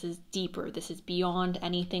 Like this is deeper. This is beyond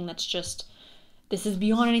anything that's just, this is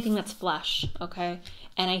beyond anything that's flesh, okay?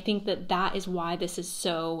 And I think that that is why this is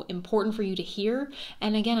so important for you to hear.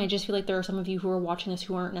 And again, I just feel like there are some of you who are watching this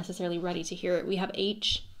who aren't necessarily ready to hear it. We have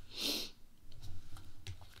H.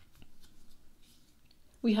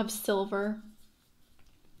 We have silver.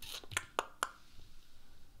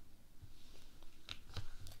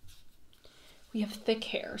 We have thick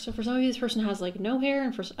hair. So for some of you, this person has like no hair,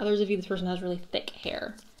 and for others of you, this person has really thick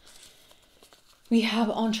hair. We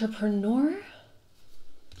have entrepreneur.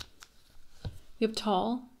 We have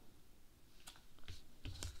tall.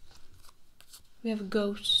 We have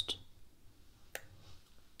ghost.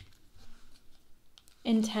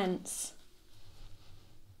 Intense.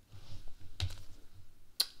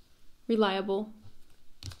 Reliable.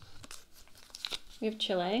 We have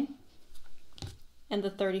Chile. And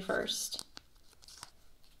the 31st.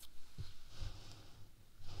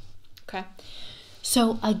 Okay.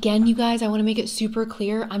 So again, you guys, I want to make it super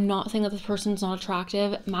clear. I'm not saying that this person's not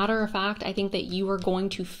attractive. Matter of fact, I think that you are going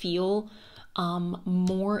to feel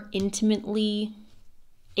more intimately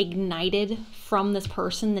ignited from this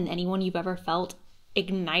person than anyone you've ever felt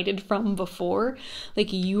ignited from before.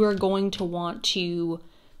 Like, you are going to want to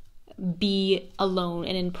be alone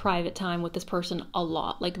and in private time with this person a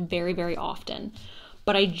lot, like very, very often.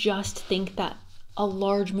 But I just think that a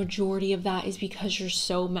large majority of that is because you're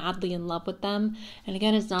so madly in love with them. And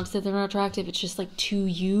again, it's not to say they're not attractive. It's just like, to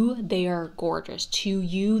you, they are gorgeous. To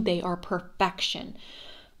you, they are perfection.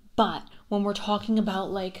 But when we're talking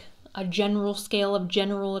about like a general scale of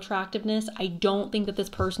general attractiveness, I don't think that this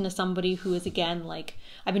person is somebody who is, again, like,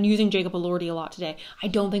 I've been using Jacob Elordi a lot today. I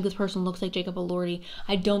don't think this person looks like Jacob Elordi.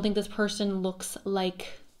 I don't think this person looks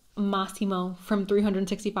like Massimo from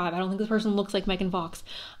 365. I don't think this person looks like Megan Fox.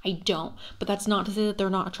 I don't. But that's not to say that they're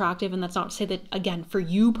not attractive, and that's not to say that, again, for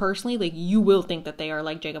you personally, like, you will think that they are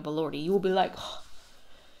like Jacob Elordi. You will be like, oh,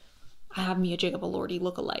 I have me a Jacob Elordi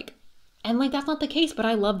lookalike. And like, that's not the case, but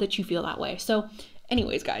I love that you feel that way. So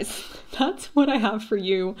anyways, guys, that's what I have for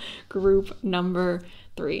you, group number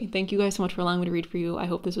 3. Thank you guys so much for allowing me to read for you. I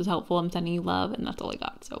hope this was helpful. I'm sending you love, and that's all I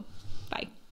got. So bye.